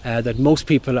 That most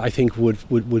people, I think,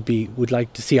 would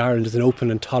like to see Ireland as an open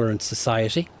and tolerant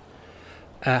society.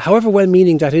 However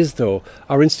well-meaning that is, though,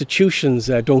 our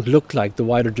institutions don't look like the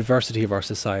wider diversity of our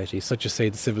society, such as, say,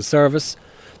 the civil service,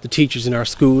 the teachers in our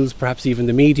schools, perhaps even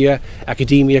the media.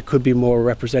 Academia could be more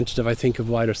representative, I think, of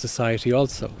wider society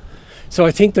also. So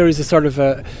I think there is a sort of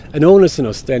an onus in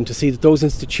us then to see that those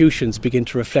institutions begin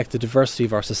to reflect the diversity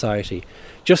of our society,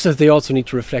 just as they also need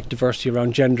to reflect diversity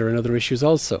around gender and other issues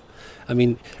also. I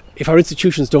mean, if our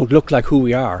institutions don't look like who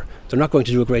we are, they're not going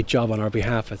to do a great job on our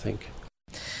behalf, I think.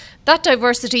 That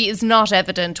diversity is not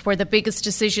evident where the biggest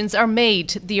decisions are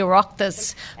made, the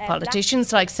Oireachtas.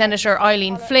 Politicians like Senator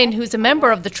Eileen Flynn, who's a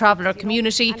member of the traveller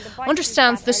community,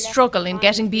 understands the struggle in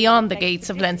getting beyond the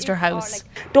gates of Leinster House.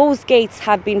 Those gates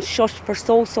have been shut for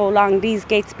so long, these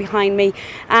gates behind me,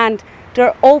 and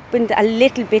they're opened a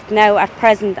little bit now at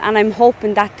present, and I'm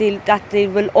hoping that they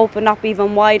will open up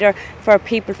even wider for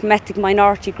people from ethnic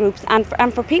minority groups and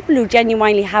for people who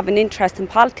genuinely have an interest in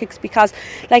politics, because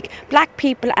like black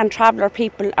people and traveller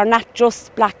people are not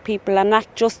just black people and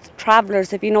not just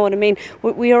travellers, if you know what I mean.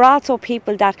 We are also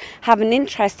people that have an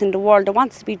interest in the world, that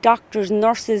wants to be doctors,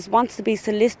 nurses, wants to be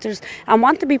solicitors and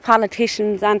want to be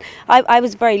politicians, and I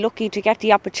was very lucky to get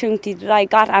the opportunity that I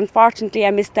got. Unfortunately,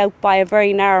 I missed out by a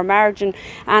very narrow margin,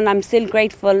 and I'm still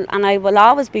grateful, and I will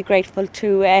always be grateful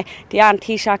to the Aunt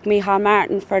Taoiseach Micheál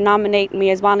Martin for nominating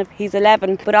me as one of his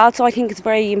 11. But also I think it's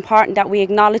very important that we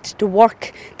acknowledge the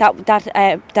work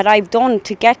that I've done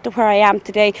to get to where I am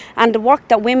today, and the work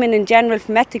that women in general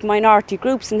from ethnic minority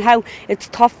groups, and how it's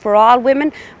tough for all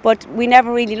women, but we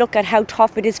never really look at how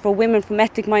tough it is for women from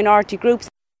ethnic minority groups.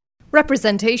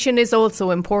 Representation is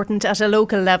also important at a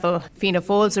local level. Fianna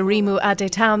Fáil's Arimu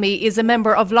Adetami is a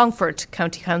member of Longford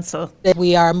County Council.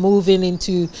 We are moving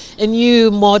into a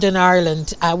new modern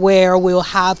Ireland where we'll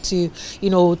have to,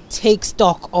 take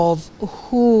stock of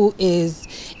who is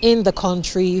in the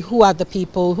country, who are the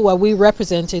people, who are we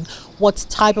representing, what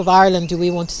type of Ireland do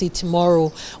we want to see tomorrow,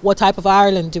 what type of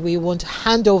Ireland do we want to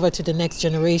hand over to the next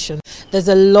generation. There's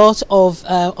a lot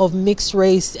of mixed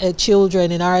race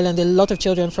children in Ireland, a lot of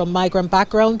children from migrant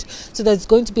background, so there's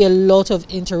going to be a lot of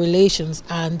interrelations,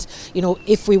 and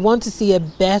if we want to see a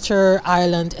better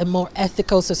Ireland, a more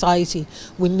ethical society,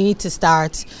 we need to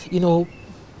start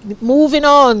moving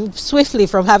on swiftly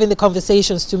from having the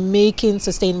conversations to making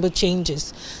sustainable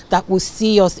changes that will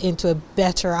see us into a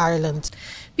better Ireland.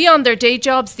 Beyond their day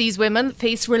jobs, these women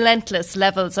face relentless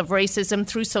levels of racism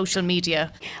through social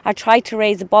media. I try to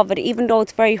raise above it, even though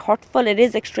it's very hurtful. It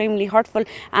is extremely hurtful,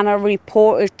 and I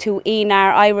report it to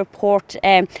ENAR,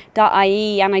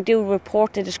 ireport.ie, and I do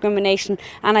report the discrimination,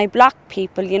 and I block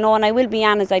people, and I will be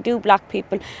honest, I do block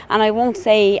people, and I won't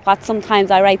say what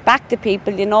sometimes I write back to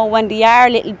people, when they are a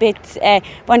little bit,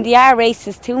 when they are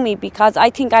racist to me, because I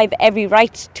think I have every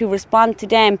right to respond to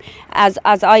them as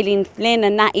Eileen Flynn,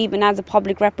 and not even as a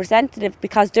public representative,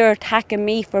 because they're attacking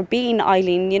me for being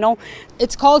Eileen,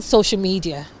 It's called social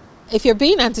media. If you're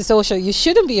being antisocial, you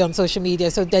shouldn't be on social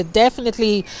media. So there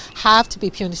definitely have to be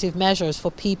punitive measures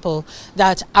for people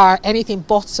that are anything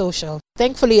but social.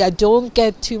 Thankfully, I don't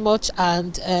get too much,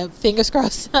 and fingers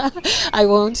crossed, I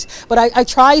won't. But I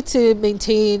try to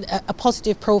maintain a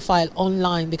positive profile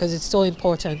online, because it's so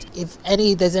important. If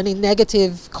there's any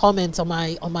negative comments on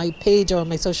my page or on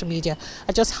my social media,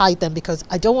 I just hide them, because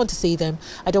I don't want to see them.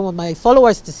 I don't want my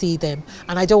followers to see them,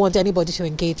 and I don't want anybody to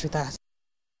engage with that.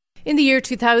 In the year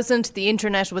 2000, the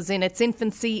internet was in its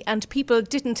infancy and people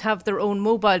didn't have their own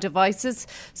mobile devices,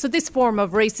 so this form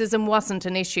of racism wasn't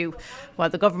an issue. While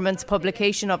the government's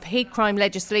publication of hate crime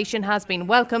legislation has been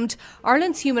welcomed,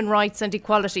 Ireland's Human Rights and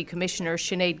Equality Commissioner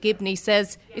Sinead Gibney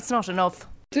says it's not enough.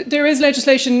 There is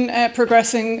legislation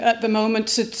progressing at the moment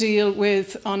to deal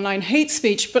with online hate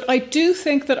speech, but I do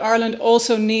think that Ireland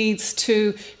also needs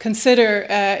to consider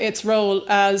its role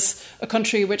as a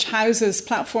country which houses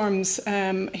platforms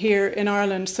here in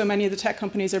Ireland. So many of the tech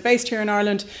companies are based here in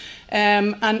Ireland,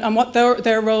 and what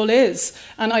their role is.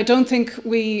 And I don't think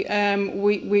we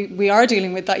are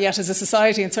dealing with that yet as a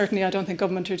society, and certainly I don't think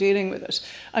government are dealing with it.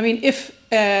 I mean, if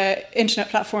internet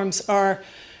platforms are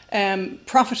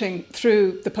profiting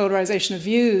through the polarisation of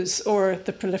views or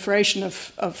the proliferation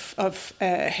of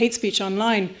hate speech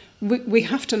online, we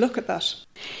have to look at that.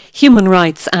 Human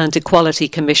Rights and Equality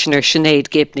Commissioner Sinead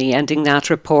Gibney ending that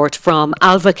report from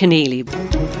Alva Keneally.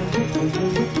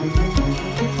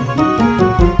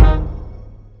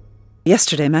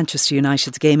 Yesterday, Manchester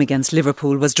United's game against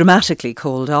Liverpool was dramatically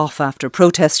called off after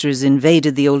protesters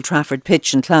invaded the Old Trafford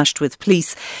pitch and clashed with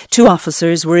police. 2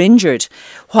 officers were injured.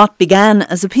 What began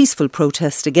as a peaceful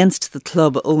protest against the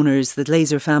club owners, the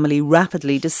Glazer family,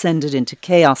 rapidly descended into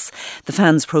chaos. The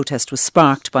fans' protest was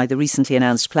sparked by the recently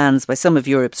announced plans by some of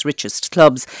Europe's richest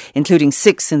clubs, including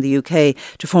 6 in the UK,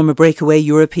 to form a breakaway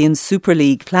European Super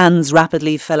League. Plans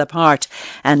rapidly fell apart,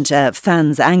 and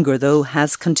fans' anger, though,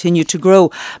 has continued to grow.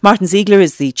 Martin Ziegler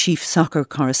is the chief soccer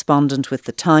correspondent with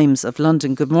the Times of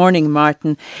London. Good morning,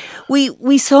 Martin.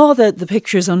 We saw the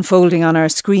pictures unfolding on our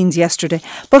screens yesterday,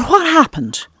 but what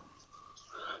happened?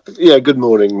 Yeah, good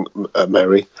morning,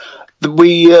 Mary.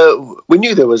 We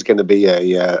knew there was going to be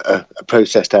a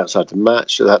protest outside the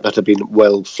match that had been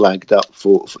well flagged up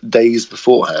for days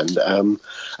beforehand, and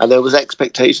there was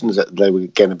expectations that there were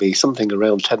going to be something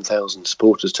around 10,000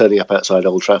 supporters turning up outside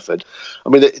Old Trafford. I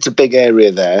mean, it's a big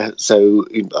area there, so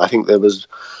I think there was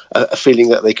a feeling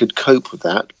that they could cope with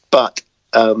that, but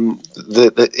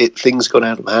things got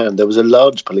out of hand. There was a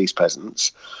large police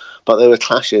presence, but there were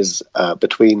clashes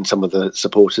between some of the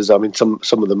supporters. I mean, some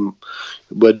of them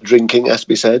were drinking, as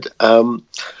we said.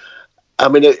 I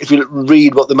mean, if you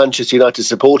read what the Manchester United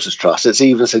Supporters Trust, it's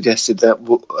even suggested that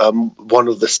one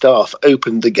of the staff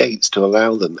opened the gates to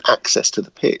allow them access to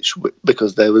the pitch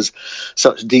because there was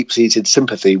such deep-seated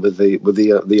sympathy with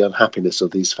the unhappiness of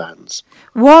these fans.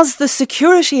 Was the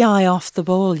security eye off the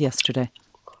ball yesterday?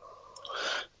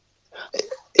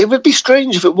 It would be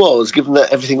strange if it was, given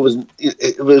that everything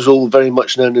was all very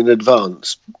much known in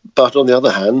advance. But on the other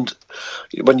hand,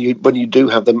 when you do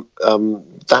have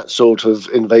that sort of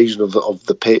invasion of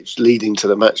the pitch leading to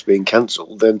the match being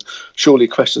cancelled, then surely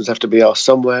questions have to be asked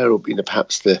somewhere, or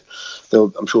perhaps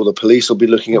I'm sure the police will be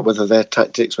looking at whether their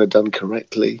tactics were done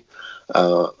correctly.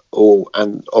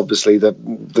 And obviously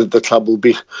the club will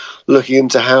be looking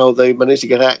into how they managed to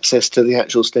get access to the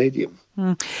actual stadium.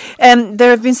 There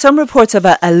have been some reports of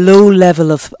a low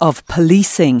level of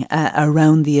policing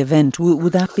around the event.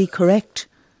 Would that be correct?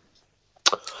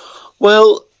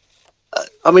 Well,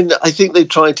 I mean, I think they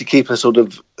tried to keep a sort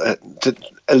of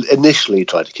initially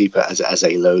tried to keep it as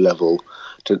a low level,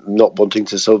 to not wanting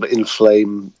to sort of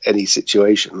inflame any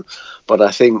situation, but I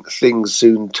think things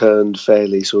soon turned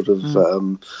fairly sort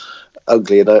of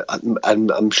ugly,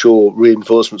 and I'm sure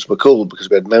reinforcements were called because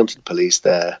we had mounted police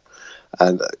there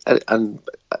and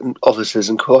officers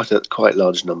in quite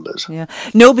large numbers. Yeah,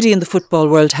 nobody in the football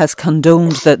world has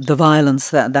condoned the violence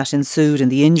that ensued and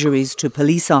the injuries to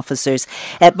police officers.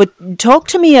 But talk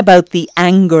to me about the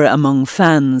anger among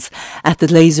fans at the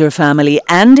Glazer family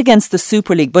and against the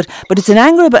Super League. But it's an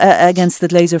anger against the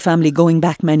Glazer family going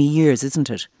back many years, isn't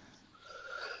it?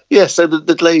 Yes, so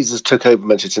the Glazers took over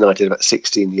Manchester United about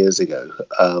 16 years ago.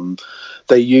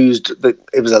 They used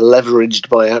it was a leveraged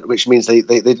buyout, which means they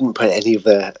didn't put any of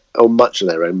their or much of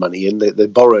their own money in. They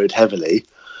borrowed heavily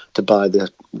to buy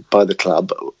the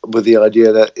club with the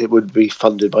idea that it would be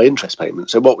funded by interest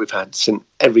payments. So what we've had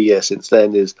every year since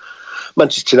then is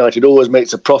Manchester United always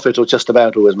makes a profit, or just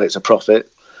about always makes a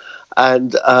profit,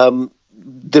 and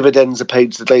dividends are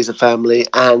paid to the Glazer family,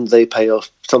 and they pay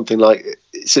off something like,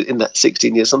 in that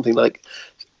 16 years, something like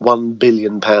 £1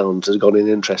 billion has gone in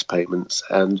interest payments,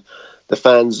 and the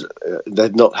fans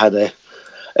they've not had a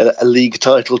league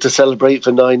title to celebrate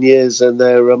for 9 years, and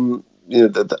they're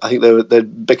I think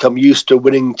they've become used to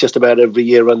winning just about every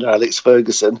year under Alex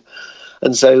Ferguson,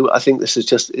 and so I think this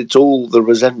is it's all the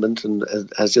resentment and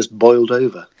has just boiled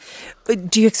over.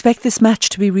 Do you expect this match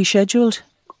to be rescheduled?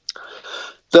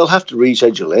 They'll have to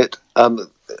reschedule it.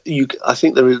 I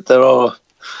think there are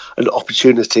an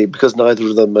opportunity, because neither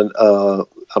of them are.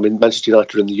 I mean, Manchester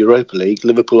United are in the Europa League,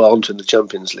 Liverpool aren't in the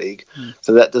Champions League,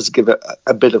 so that does give it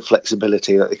a bit of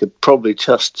flexibility that they could probably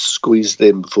just squeeze it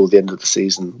in before the end of the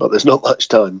season, but there's not much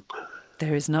time.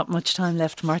 There is not much time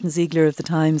left. Martin Ziegler of The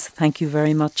Times, thank you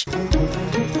very much.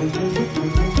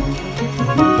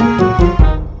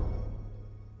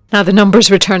 Now, the numbers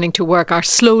returning to work are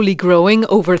slowly growing.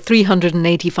 Over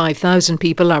 385,000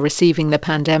 people are receiving the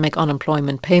pandemic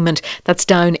unemployment payment. That's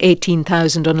down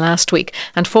 18,000 on last week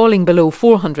and falling below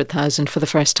 400,000 for the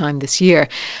first time this year.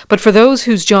 But for those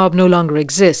whose job no longer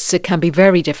exists, it can be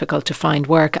very difficult to find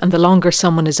work. And the longer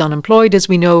someone is unemployed, as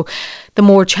we know, the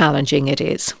more challenging it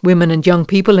is. Women and young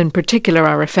people in particular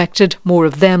are affected. More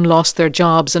of them lost their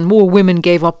jobs and more women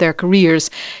gave up their careers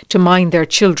to mind their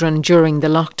children during the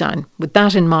lockdown. With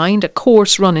that in mind, a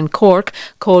course run in Cork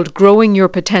called Growing Your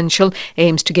Potential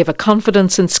aims to give a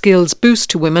confidence and skills boost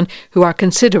to women who are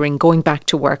considering going back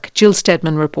to work. Jill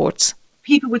Steadman reports.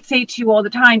 People would say to you all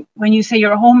the time, when you say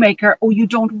you're a homemaker, oh, you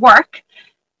don't work.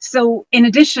 So in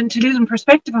addition to losing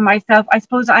perspective on myself, I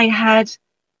suppose I had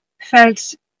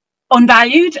felt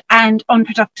unvalued and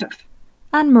unproductive.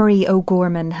 Anne-Marie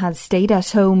O'Gorman has stayed at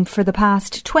home for the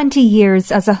past 20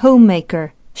 years as a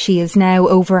homemaker. She is now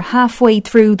over halfway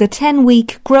through the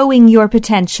 10-week Growing Your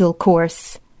Potential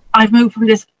course. I've moved from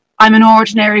this, I'm an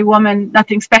ordinary woman,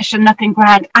 nothing special, nothing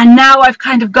grand. And now I've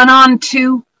kind of gone on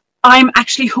to, I'm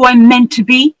actually who I'm meant to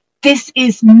be. This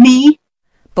is me.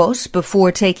 But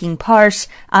before taking part,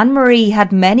 Anne-Marie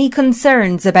had many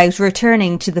concerns about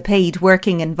returning to the paid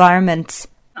working environment.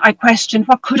 I questioned,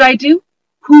 what could I do?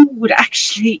 Who would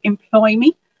actually employ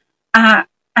me? And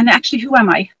actually, who am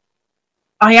I?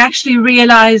 I actually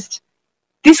realised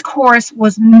this course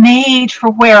was made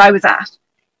for where I was at.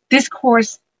 This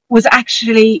course was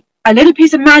actually a little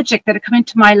piece of magic that had come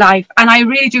into my life. And I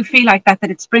really do feel like that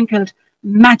it sprinkled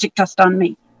magic dust on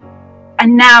me.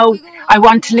 And now I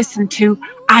want to listen to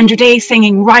Andrew Day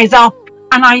singing Rise Up.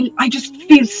 And I just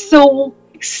feel so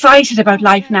excited about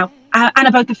life now and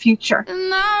about the future.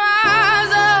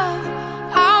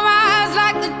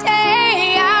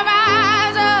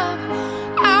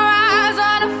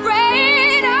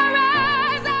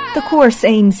 The course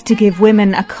aims to give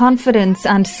women a confidence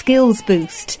and skills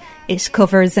boost. It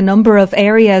covers a number of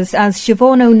areas, as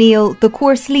Siobhan O'Neill, the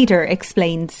course leader,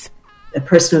 explains.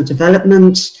 Personal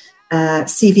development,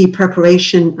 CV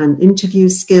preparation and interview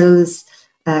skills.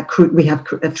 We have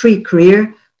 3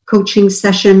 career coaching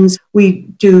sessions. We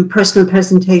do personal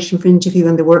presentation for interview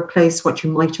in the workplace, what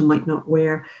you might or might not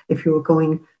wear if you were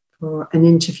going for an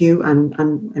interview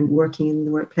and working in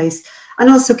the workplace. And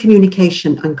also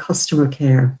communication and customer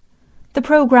care. The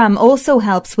programme also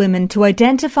helps women to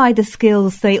identify the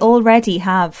skills they already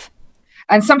have.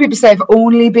 And some people say, I've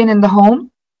only been in the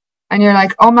home. And you're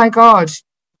like, oh my God.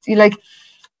 You're like,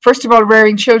 first of all,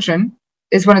 rearing children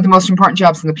is one of the most important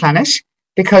jobs on the planet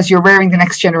because you're rearing the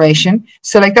next generation.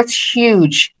 So like, that's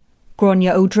huge.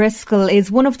 Gráinne O'Driscoll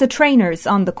is one of the trainers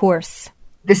on the course.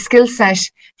 The skill set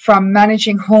from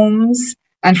managing homes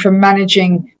and from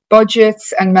managing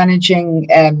budgets and managing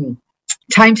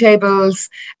timetables,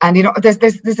 and you know,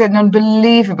 there's an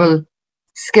unbelievable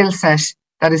skill set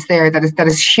that is there that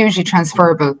is hugely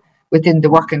transferable within the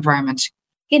work environment.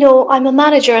 You know, I'm a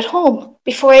manager at home.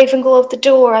 Before I even go out the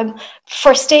door, I'm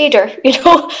first aider, you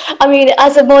know. I mean,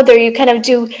 as a mother,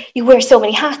 you wear so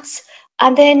many hats.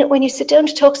 And then when you sit down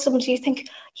to talk to somebody, you think,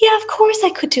 yeah, of course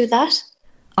I could do that.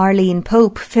 Arlene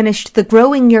Pope finished the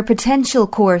Growing Your Potential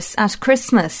course at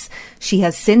Christmas. She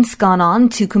has since gone on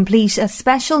to complete a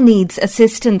special needs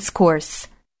assistance course.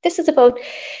 This is about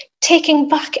taking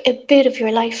back a bit of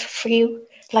your life for you.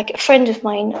 Like a friend of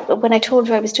mine, when I told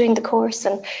her I was doing the course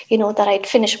and, you know, that I'd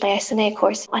finished my SNA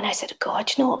course, and I said,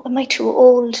 God, you know, am I too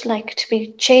old, like, to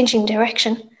be changing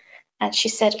direction? And she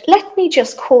said, let me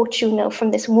just quote you now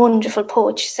from this wonderful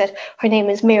poet. She said, her name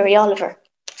is Mary Oliver.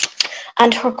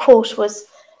 And her quote was,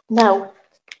 now,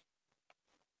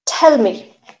 tell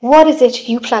me, what is it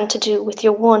you plan to do with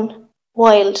your one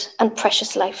wild and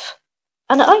precious life?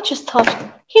 And I just thought,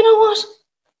 you know what?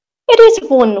 It is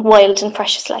one wild and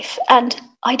precious life, and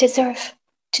I deserve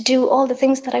to do all the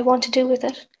things that I want to do with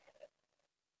it.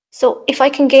 So if I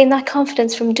can gain that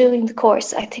confidence from doing the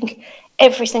course, I think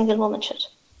every single woman should.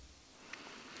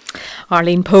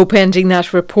 Arlene Pope ending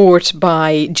that report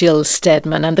by Jill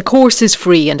Steadman. And the course is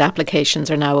free and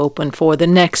applications are now open for the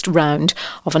next round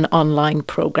of an online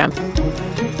programme.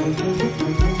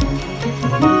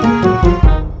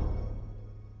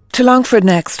 To Longford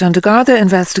next, and a Garda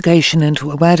investigation into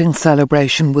a wedding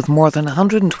celebration with more than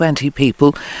 120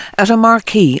 people at a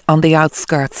marquee on the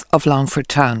outskirts of Longford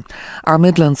town. Our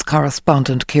Midlands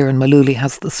correspondent Kieran Malooly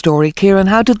has the story. Kieran,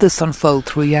 how did this unfold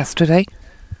through yesterday?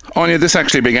 Anya, this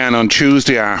actually began on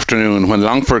Tuesday afternoon when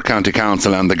Longford County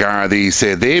Council and the Gardaí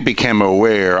say they became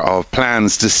aware of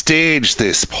plans to stage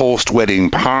this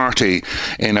post-wedding party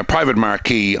in a private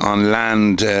marquee on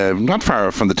land not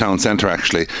far from the town centre,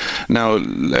 actually. Now,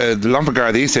 the Longford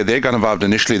Gardaí say they got involved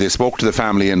initially. They spoke to the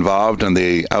family involved and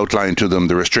they outlined to them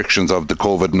the restrictions of the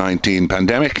COVID-19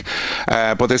 pandemic,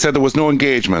 but they said there was no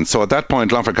engagement. So at that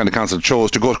point, Longford County Council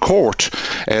chose to go to court.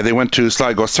 They went to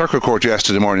Sligo Circuit Court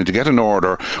yesterday morning to get an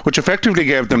order which effectively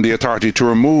gave them the authority to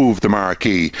remove the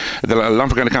marquee. The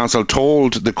Longford County Council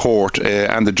told the court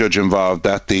and the judge involved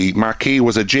that the marquee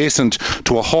was adjacent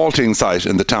to a halting site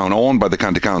in the town owned by the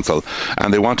County Council,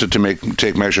 and they wanted to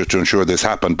take measures to ensure this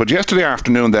happened. But yesterday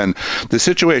afternoon then, the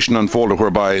situation unfolded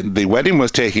whereby the wedding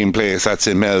was taking place at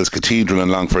St Mel's Cathedral in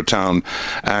Longford Town,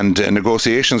 and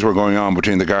negotiations were going on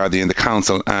between the Gardaí and the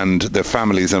council and the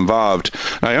families involved.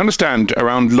 Now, I understand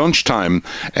around lunchtime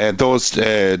those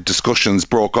discussions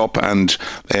broke up, and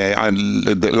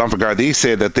the Longford Gardaí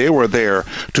say that they were there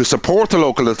to support the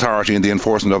local authority in the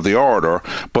enforcement of the order,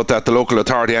 but that the local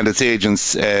authority and its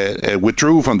agents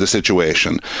withdrew from the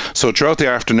situation. So throughout the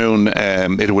afternoon,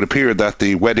 it would appear that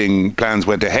the wedding plans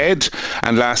went ahead,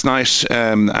 and last night,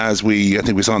 I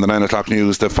think we saw on the 9 o'clock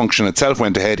news, the function itself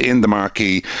went ahead in the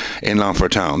marquee in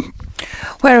Longford Town.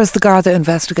 Where is the Garda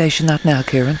investigation at now,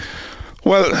 Kieran?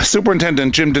 Well,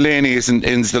 Superintendent Jim Delaney is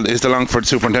the Longford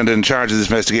superintendent in charge of this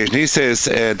investigation. He says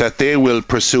that they will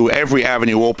pursue every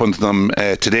avenue open to them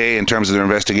today in terms of their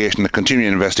investigation, the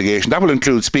continuing investigation. That will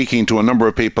include speaking to a number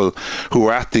of people who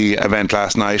were at the event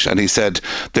last night, and he said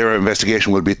their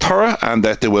investigation will be thorough and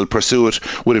that they will pursue it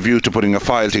with a view to putting a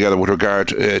file together with regard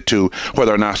to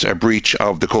whether or not a breach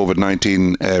of the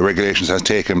COVID-19 regulations has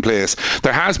taken place.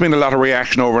 There has been a lot of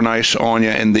reaction overnight,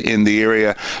 Anya, in the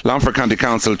area. Longford County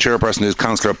Council chairperson is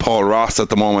Councillor Paul Ross at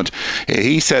the moment.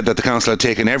 He said that the council had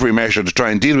taken every measure to try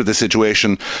and deal with the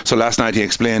situation. So last night he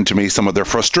explained to me some of their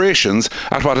frustrations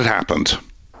at what had happened.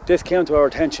 This came to our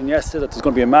attention yesterday that there's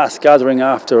going to be a mass gathering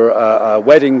after a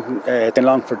wedding in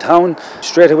Longford Town.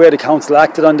 Straight away the council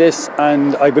acted on this,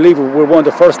 and I believe we're one of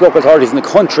the first local authorities in the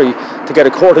country to get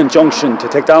a court injunction to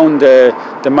take down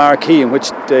the marquee in which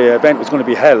the event was going to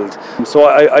be held. So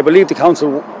I believe the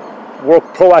council work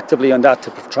proactively on that to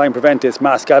try and prevent this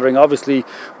mass gathering. Obviously,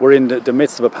 we're in the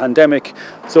midst of a pandemic,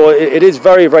 so it is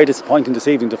very, very disappointing this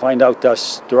evening to find out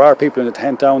that there are people in the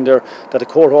tent down there, that the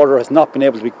court order has not been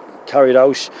able to be carried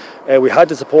out. We had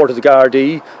the support of the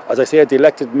Gardaí. As I said, the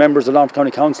elected members of Longford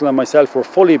County Council and myself were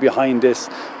fully behind this,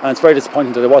 and it's very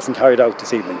disappointing that it wasn't carried out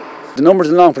this evening. The numbers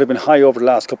in Longford have been high over the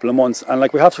last couple of months, and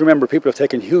we have to remember, people have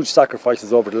taken huge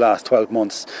sacrifices over the last 12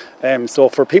 months. So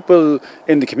for people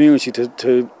in the community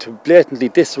to blatantly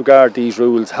disregard these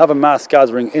rules, have a mass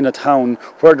gathering in a town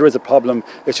where there is a problem,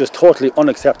 it's just totally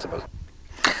unacceptable.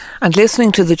 And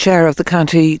listening to the chair of the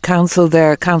county council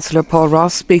there, Councillor Paul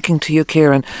Ross, speaking to you,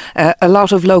 Kieran, a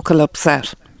lot of local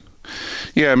upset.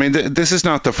 Yeah, I mean, this is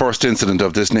not the first incident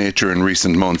of this nature in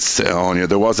recent months, Anya.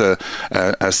 There was a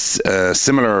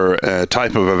similar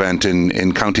type of event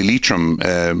in County Leitrim,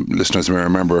 listeners may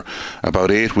remember,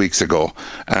 about 8 weeks ago.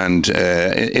 And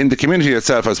in the community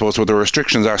itself, I suppose, where the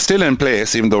restrictions are still in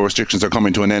place, even though restrictions are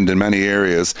coming to an end in many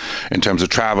areas in terms of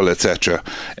travel, etc.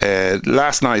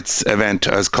 Last night's event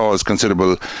has caused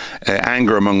considerable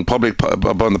anger among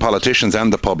the politicians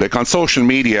and the public. On social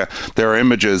media, there are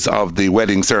images of the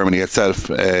wedding ceremony itself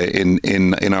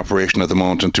in operation at the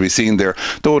moment and to be seen there.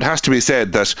 Though it has to be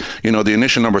said that, you know, the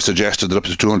initial number suggested that up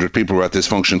to 200 people were at this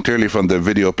function. Clearly from the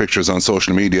video pictures on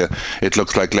social media, it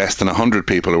looks like less than 100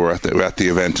 people were at the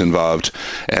event involved.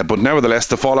 But nevertheless,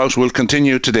 the fallout will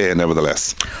continue today,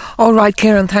 nevertheless. All right,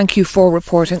 Kieran, thank you for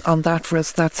reporting on that for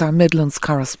us. That's our Midlands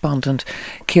correspondent,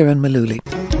 Kieran Malooly.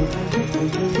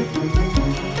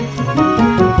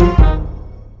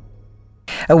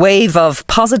 A wave of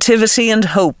positivity and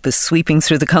hope is sweeping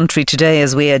through the country today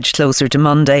as we edge closer to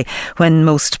Monday, when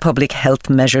most public health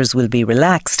measures will be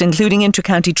relaxed, including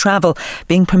inter-county travel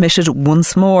being permitted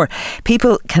once more.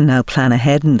 People can now plan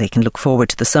ahead and they can look forward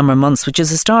to the summer months, which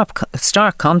is a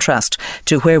stark contrast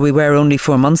to where we were only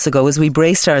 4 months ago as we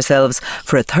braced ourselves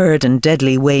for a third and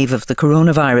deadly wave of the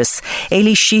coronavirus.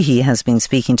 Ailey Sheehy has been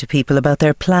speaking to people about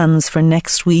their plans for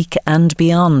next week and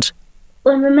beyond.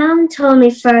 Well, my mum told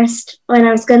me first when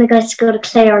I was going to go to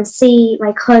Clare and see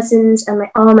my cousins and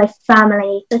all my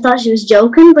family. I thought she was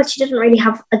joking, but she didn't really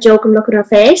have a joking look on her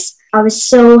face. I was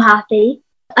so happy.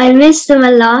 I miss them a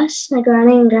lot, my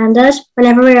granny and granddad.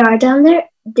 Whenever we are down there,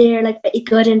 they're like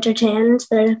good entertainment,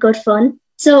 they're good fun.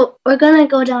 So we're going to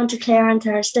go down to Clare on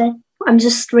Thursday. I'm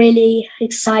just really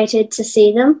excited to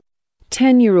see them.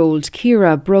 10-year-old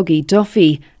Ciara Bruggy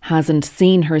Duffy hasn't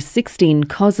seen her 16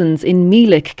 cousins in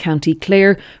Meelick, County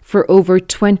Clare for over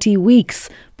 20 weeks,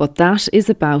 but that is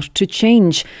about to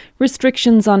change.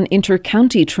 Restrictions on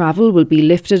inter-county travel will be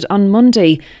lifted on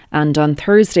Monday, and on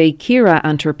Thursday Ciara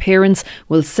and her parents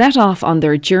will set off on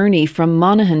their journey from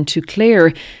Monaghan to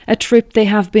Clare, a trip they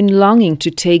have been longing to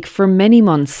take for many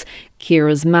months.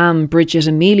 Ciara's mum, Bridget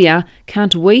Amelia,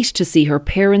 can't wait to see her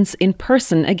parents in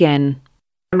person again.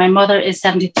 My mother is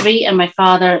 73 and my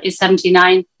father is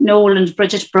 79. Noel and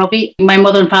Bridget Bruggy. My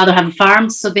mother and father have a farm,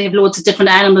 so they have loads of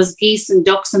different animals, geese and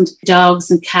ducks and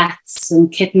dogs and cats and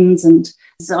kittens, and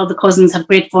so all the cousins have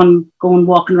great fun going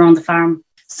walking around the farm.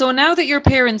 So now that your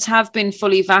parents have been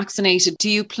fully vaccinated, do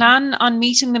you plan on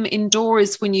meeting them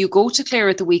indoors when you go to Clare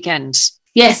at the weekend?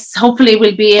 Yes, hopefully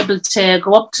we'll be able to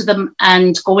go up to them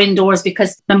and go indoors,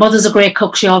 because my mother's a great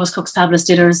cook. She always cooks fabulous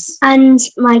dinners. And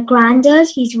my granddad,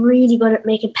 he's really good at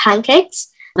making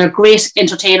pancakes. They're great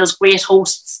entertainers, great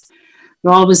hosts.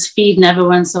 They're always feeding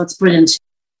everyone, so it's brilliant.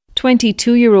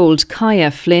 22-year-old Kaya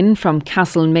Flynn from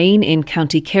Castlemaine in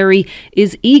County Kerry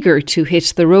is eager to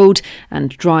hit the road and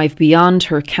drive beyond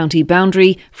her county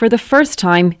boundary for the first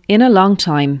time in a long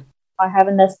time. I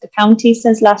haven't left the county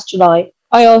since last July.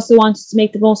 I also wanted to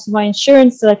make the most of my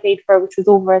insurance that I paid for, which was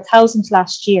over 1,000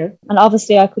 last year. And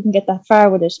obviously I couldn't get that far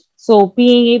with it. So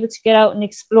being able to get out and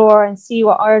explore and see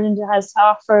what Ireland has to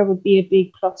offer would be a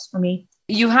big plus for me.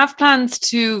 You have plans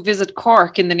to visit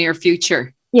Cork in the near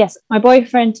future? Yes, my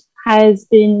boyfriend has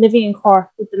been living in Cork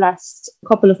for the last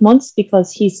couple of months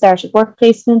because he started work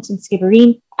placement in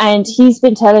Skibbereen. And he's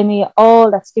been telling me all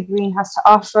that Skibbereen has to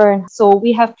offer. And so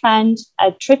we have planned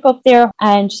a trip up there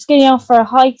and just getting out for a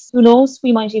hike. Who knows,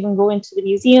 we might even go into the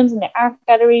museums and the art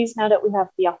galleries now that we have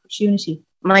the opportunity.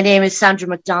 My name is Sandra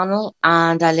McDonnell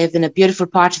and I live in a beautiful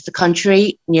part of the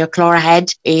country near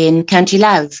Clorahead in County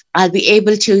Louth. I'll be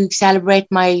able to celebrate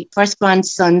my first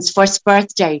grandson's first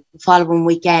birthday the following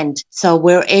weekend. So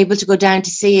we're able to go down to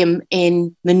see him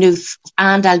in Maynooth,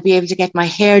 and I'll be able to get my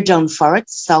hair done for it.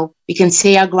 So we can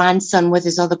see our grandson with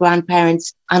his other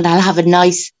grandparents and I'll have a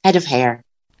nice head of hair.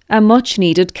 A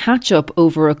much-needed catch-up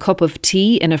over a cup of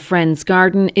tea in a friend's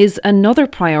garden is another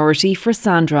priority for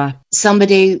Sandra.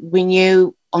 Somebody we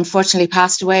knew unfortunately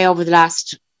passed away over the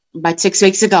last about 6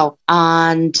 weeks ago,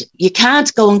 and you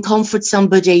can't go and comfort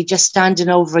somebody just standing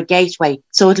over a gateway.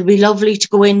 So it'll be lovely to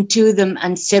go into them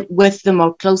and sit with them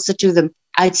or closer to them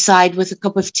outside with a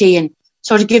cup of tea and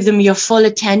sort of give them your full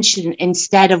attention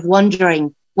instead of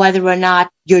wondering whether or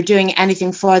not you're doing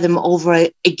anything for them over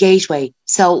a gateway.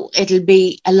 So it'll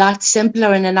be a lot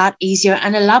simpler and a lot easier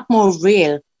and a lot more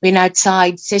real being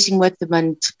outside, sitting with them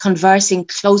and conversing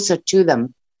closer to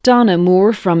them. Donna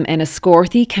Moore from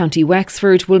Enniscorthy, County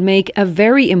Wexford, will make a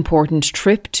very important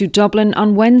trip to Dublin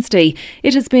on Wednesday.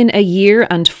 It has been 1 year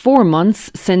and 4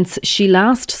 months since she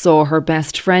last saw her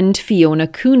best friend Fiona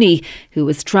Cooney, who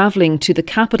was travelling to the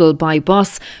capital by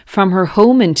bus from her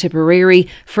home in Tipperary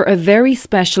for a very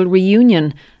special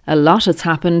reunion. A lot has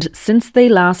happened since they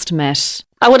last met.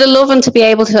 I would have loved to be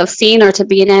able to have seen her, to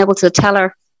be able to tell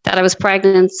her that I was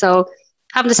pregnant. So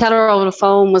having to tell her over the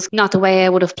phone was not the way I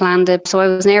would have planned it. So I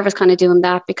was nervous kind of doing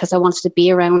that because I wanted to be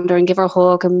around her and give her a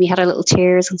hug, and we had our little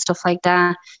tears and stuff like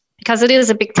that. Because it is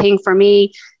a big thing for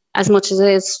me as much as it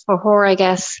is for her, I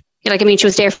guess. Like, I mean, she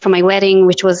was there for my wedding,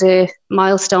 which was a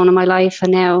milestone in my life,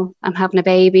 and now I'm having a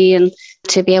baby, and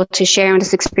to be able to share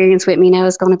this experience with me now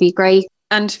is going to be great.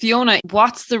 And Fiona,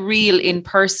 what's the real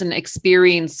in-person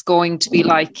experience going to be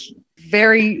like?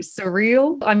 Very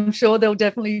surreal. I'm sure there'll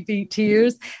definitely be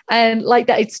tears, and like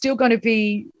that it's still going to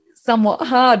be somewhat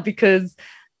hard because,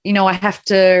 you know, I have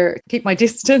to keep my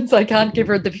distance. I can't give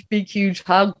her the big huge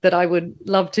hug that I would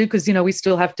love to, because, you know, we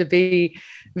still have to be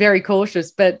very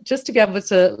cautious. But just to be able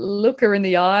to look her in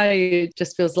the eye, it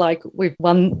just feels like we've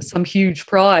won some huge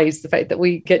prize, the fact that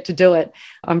we get to do it.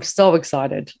 I'm so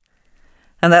excited.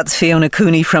 And that's Fiona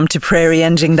Cooney from Tipperary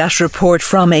ending that report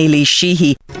from Ailey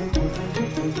Sheehy.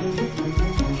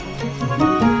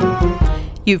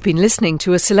 You've been listening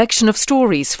to a selection of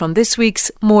stories from this week's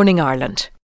Morning Ireland.